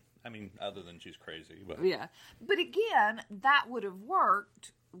doesn't... I mean, other than she's crazy. But. Yeah. But again, that would have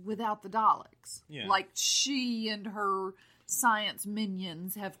worked without the Daleks. Yeah. Like, she and her science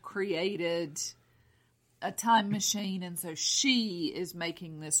minions have created a time machine, and so she is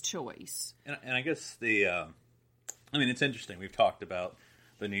making this choice. And I guess it's interesting. We've talked about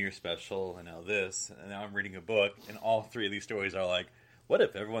the New Year special and now this, and now I'm reading a book, and all three of these stories are like, what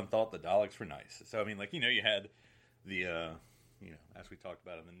if everyone thought the Daleks were nice? So, I mean, like, you had the... as we talked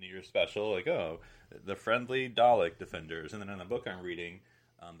about in the New Year's special, like, the friendly Dalek defenders. And then in the book I'm reading,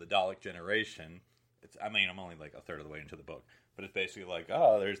 the Dalek generation, I'm only like a third of the way into the book, but it's basically like,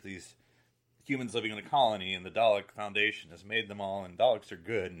 there's these humans living in the colony, and the Dalek Foundation has made them all, and Daleks are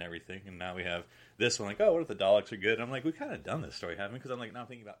good and everything, and now we have this one, like, what if the Daleks are good? And I'm like, we've kind of done this story, haven't we? Because I'm like, now I'm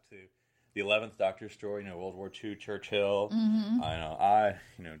thinking about, the 11th Doctor story, World War II, Churchill, I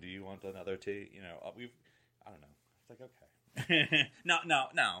know, do you want another tea? I don't know. It's like, okay.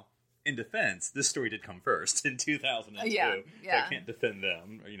 Now, in defense, this story did come first in 2002. Yeah. So I can't defend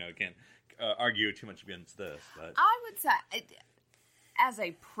them, or, can't argue too much against this. But I would say, as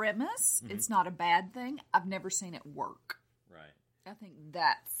a premise, it's not a bad thing. I've never seen it work. Right. I think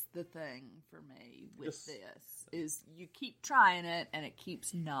that's the thing for me with this, is you keep trying it, and it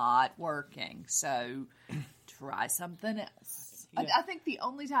keeps not working. So try something else. Yeah. I think the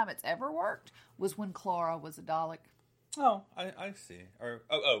only time it's ever worked was when Clara was a Dalek. Oh, I see. Or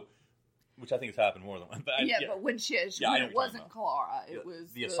which I think has happened more than one. But but when it wasn't Clara, it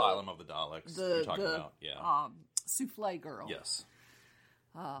was the Asylum of the Daleks. You're talking about, Souffle Girl. Yes.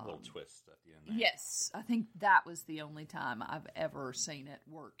 A little twist at the end there. Yes, I think that was the only time I've ever seen it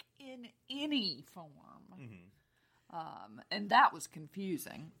work in any form. And that was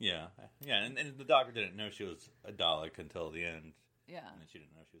confusing. Yeah, and the Doctor didn't know she was a Dalek until the end. Yeah. And then she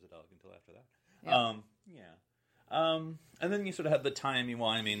didn't know she was a Dalek until after that. And then you sort of had the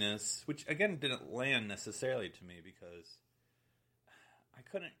timey-wiminess, which, again, didn't land necessarily to me because I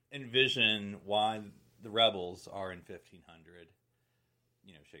couldn't envision why the rebels are in 1500,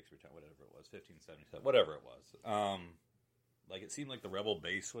 Shakespeare time, whatever it was, 1577, whatever it was. Like, it seemed like the rebel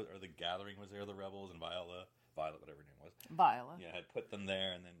base was, or the gathering was there, the rebels, and Violet, whatever her name was. Viola. Yeah, had put them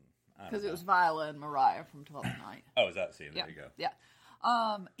there, and then... Because it was Viola and Mariah from 12th Night. Oh, is that? See, there you go. Yeah.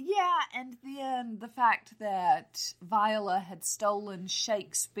 And then the fact that Viola had stolen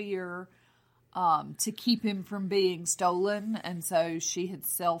Shakespeare to keep him from being stolen, and so she had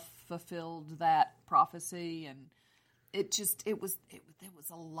self-fulfilled that prophecy, and there was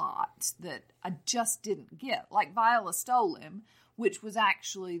a lot that I just didn't get. Like, Viola stole him, which was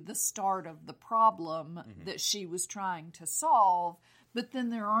actually the start of the problem that she was trying to solve, but then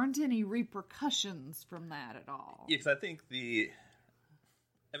there aren't any repercussions from that at all. Yeah, because I think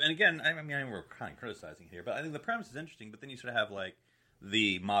and again, we're kind of criticizing here, but I think the premise is interesting, but then you sort of have, like,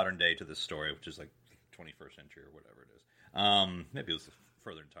 the modern day to this story, which is, like, 21st century or whatever it is. Maybe it was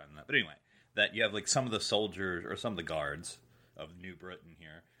further in time than that. But anyway, that you have, like, some of the soldiers, or some of the guards of New Britain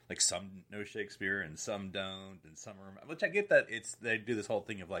here, like, some know Shakespeare and some don't, and some are... Which I get that they do this whole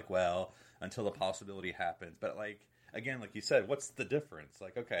thing of, like, well, until the possibility happens. But, like, again, like you said, what's the difference?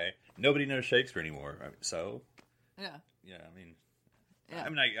 Like, okay, nobody knows Shakespeare anymore, so... Yeah. Yeah, I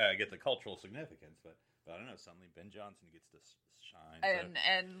mean, I get the cultural significance, but I don't know. Suddenly, Ben Jonson gets to shine,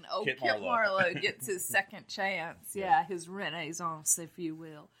 and Kit Marlowe gets his second chance. Yeah, his renaissance, if you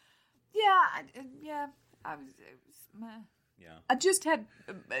will. I just had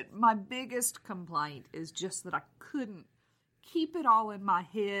my biggest complaint is just that I couldn't keep it all in my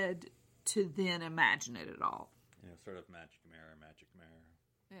head to then imagine it at all. Sort of magic mirror.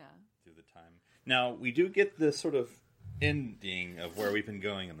 Yeah, through the time. Now we do get this sort of ending of where we've been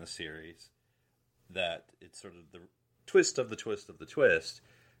going in the series, that it's sort of the twist of the twist of the twist,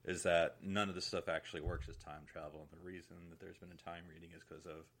 is that none of this stuff actually works as time travel, and the reason that there's been a time reading is because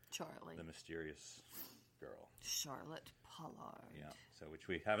of Charlie. the mysterious girl. Charlotte Pollard. Yeah, so which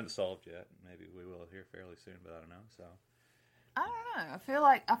we haven't solved yet. Maybe we will here fairly soon, but I don't know. So I don't know.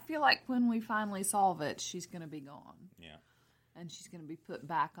 I feel like when we finally solve it, she's going to be gone. yeah, And she's going to be put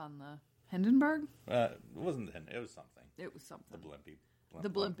back on the Hindenburg. it wasn't. It was something. It was something. The Blimpie. The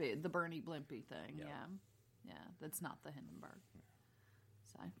Blimpie, the Bernie Blimpie thing. Yeah. Yeah. That's not the Hindenburg.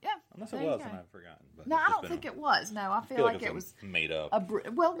 So yeah. Unless it there you was, go. and I've forgotten. But No, it's I just don't been think it was. No, I feel like it was made up.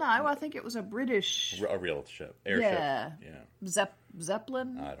 well, no, I think it was a British A real ship, airship. Yeah. Yeah.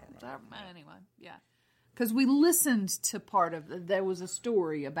 Zeppelin. I don't remember. Anyway, yeah. Because we listened to part of there was a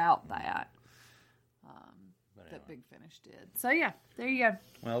story about that But that anyway. Big Finish did. So yeah, there you go.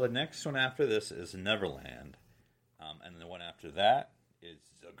 Well, the next one after this is Neverland, and the one after that is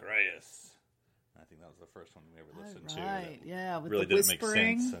Zagreus. I think that was the first one we ever listened to. Right, that yeah, with really the didn't make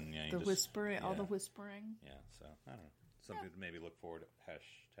whispering, sense, and yeah, you the just- whispering, all yeah. the whispering. Yeah, so I don't know. Something to maybe look forward to.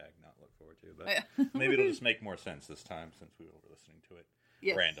 Hashtag not look forward to, but maybe it'll just make more sense this time since we were listening to it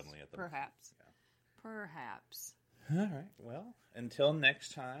Yes, randomly at the perhaps. Yeah. Perhaps. All right. Well, until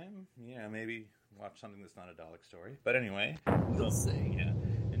next time, maybe watch something that's not a Dalek story. But anyway, We'll see. Yeah,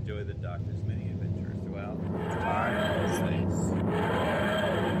 enjoy the Doctor's many adventures throughout time and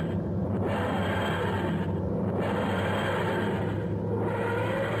space.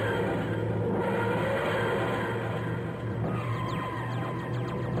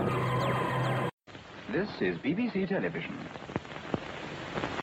 This is BBC Television.